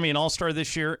probably going to be an all-star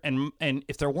this year, and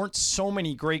if there weren't so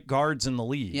many great guards in the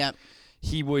league,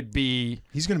 he would be.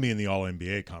 He's going to be in the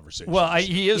All-NBA conversation. Well,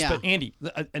 he is, but Andy,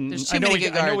 and I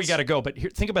know we got to go, but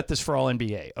think about this for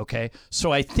All-NBA, okay?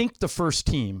 So I think the first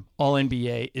team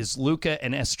All-NBA is Luka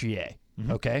and SGA,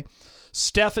 okay?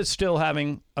 Steph is still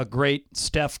having a great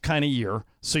Steph kind of year,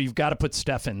 so you've got to put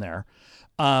Steph in there.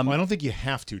 I don't think you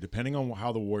have to, depending on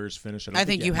how the Warriors finish. I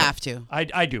think you have to.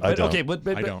 I do. But okay, but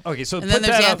I don't. Okay, so and then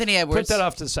there's Anthony Edwards. Put that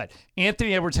off to the side.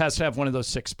 Anthony Edwards has to have one of those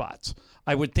 6 spots.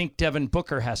 I would think Devin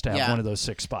Booker has to have one of those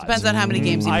 6 spots. Depends on how many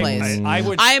games he plays.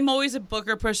 I'm always a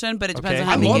Booker person, but it depends on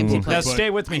how many games he plays. Now stay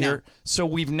with me here. So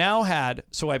we've now had.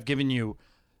 So I've given you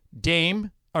Dame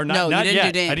or not? No, not you didn't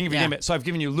yet. do Dame. I didn't give you Dame. So I've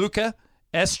given you Luka,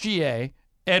 SGA,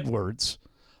 Edwards,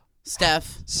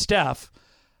 Steph,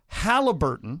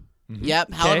 Halliburton.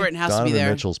 Yep, Halliburton has to be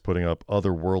there. Mitchell's putting up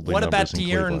otherworldly What numbers about in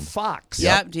De'Aaron Cleveland. Fox?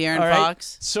 Yep, De'Aaron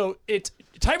Fox. So it's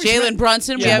Tyrese Jalen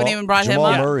Brunson. We haven't even brought him Jamal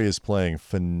up. Murray is playing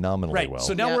phenomenally right. well.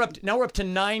 So now we're up to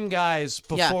 9 guys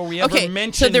before we ever okay,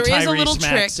 mention so there is Tyrese a little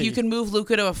Maxey. trick. You can move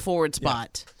Luka to a forward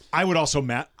spot. I would also,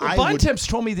 Matt. Well, Bontemps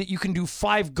told me that you can do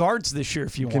 5 guards this year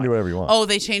if you want. You can do whatever you want. Oh,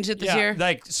 they changed it this year?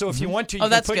 Like, so if you want to, you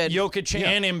that's can put good. Jokic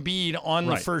and Embiid on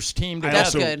the first team.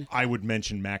 That's good. I would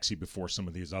mention Maxey before some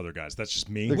of these other guys. That's just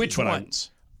me. Which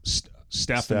ones?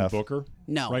 Steph and Booker?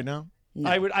 No. Right now? No.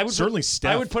 I would certainly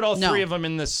Steph. I would put all 3 of them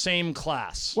in the same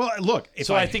class. Well, look.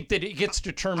 I think that it gets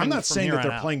determined. I'm not from saying here that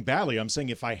they're on out. playing badly. I'm saying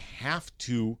if I have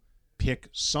to pick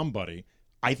somebody,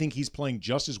 I think he's playing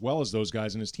just as well as those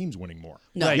guys, and his team's winning more.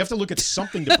 No. You have to look at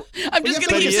something. To I'm just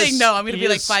going to keep saying no. I'm going to be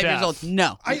like 5 years old.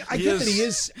 No. I get that he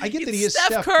is. I get that he is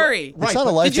Steph Curry. Right. It's not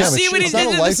a lifetime. Did you see what he it's not did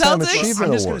a to the lifetime Celtics? achievement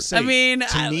I'm just going award. to say. I mean,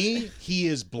 to me, he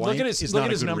is blank. Look at his, is look not at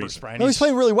a his good numbers, reason. Brian. No, he's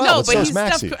playing really well. No, so but is he's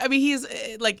Maxey. Steph. I mean, he's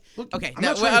like okay. I'm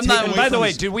not trying to I'm take not. away By the from way,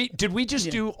 his- did we just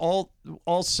do all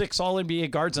 6 All NBA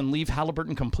guards and leave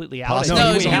Halliburton completely out? Possibly. No,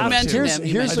 I think you we have mentioned to. him.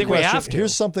 Here's I the think we question. have to.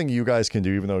 Here's something you guys can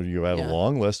do, even though you have a Yeah.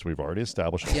 long list. We've already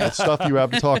established all that stuff you have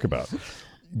to talk about.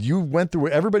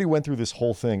 Everybody went through this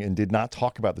whole thing and did not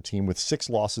talk about the team with 6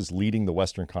 losses leading the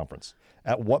Western Conference.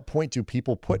 At what point do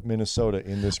people put Minnesota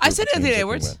in this group I said of teams Anthony that can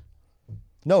Edwards.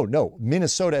 win? No.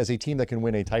 Minnesota as a team that can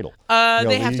win a title.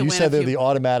 They have to you win said a they're few. the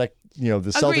automatic, the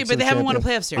Celtics. Agreed, but they haven't won a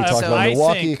playoff series, We talked so- about I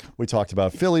Milwaukee. think- We talked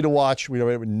about Philly to watch.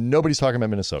 Nobody's talking about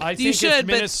Minnesota. I think You should, if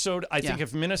but- Minnesota. I think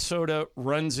if Minnesota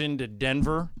runs into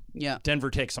Denver, Denver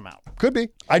takes them out. Could be.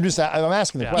 I'm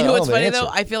asking the question. You know I what's don't funny the though?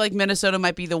 answer. I feel like Minnesota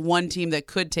might be the one team that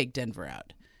could take Denver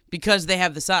out because they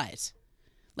have the size.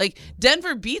 Like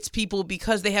Denver beats people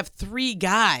because they have 3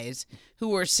 guys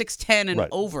who are 6'10" and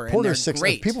over, and they're Porter's 6'10".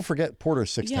 great. People forget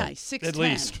Porter's 6'10". Yeah, he's 6'10". At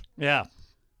least, yeah,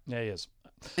 he is.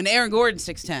 And Aaron Gordon's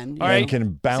 6'10". All right. And can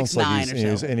bounce 6'9"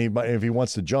 or so. and if he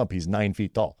wants to jump, he's 9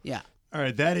 feet tall. Yeah. All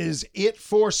right, that is it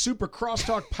for Super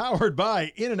Crosstalk powered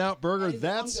by In-N-Out Burger. I'm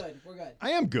good. We're good. I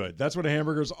am good. That's what a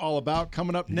hamburger is all about.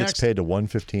 Coming up He next. gets paid to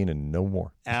 $115 and no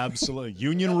more. Absolutely.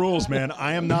 Union rules, man.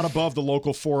 I am not above the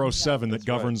local 407 that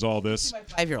governs all this.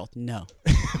 5-year-old. No.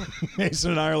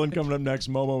 Mason and Ireland coming up next.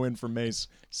 Momo in for Mace,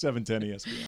 710 ESPN.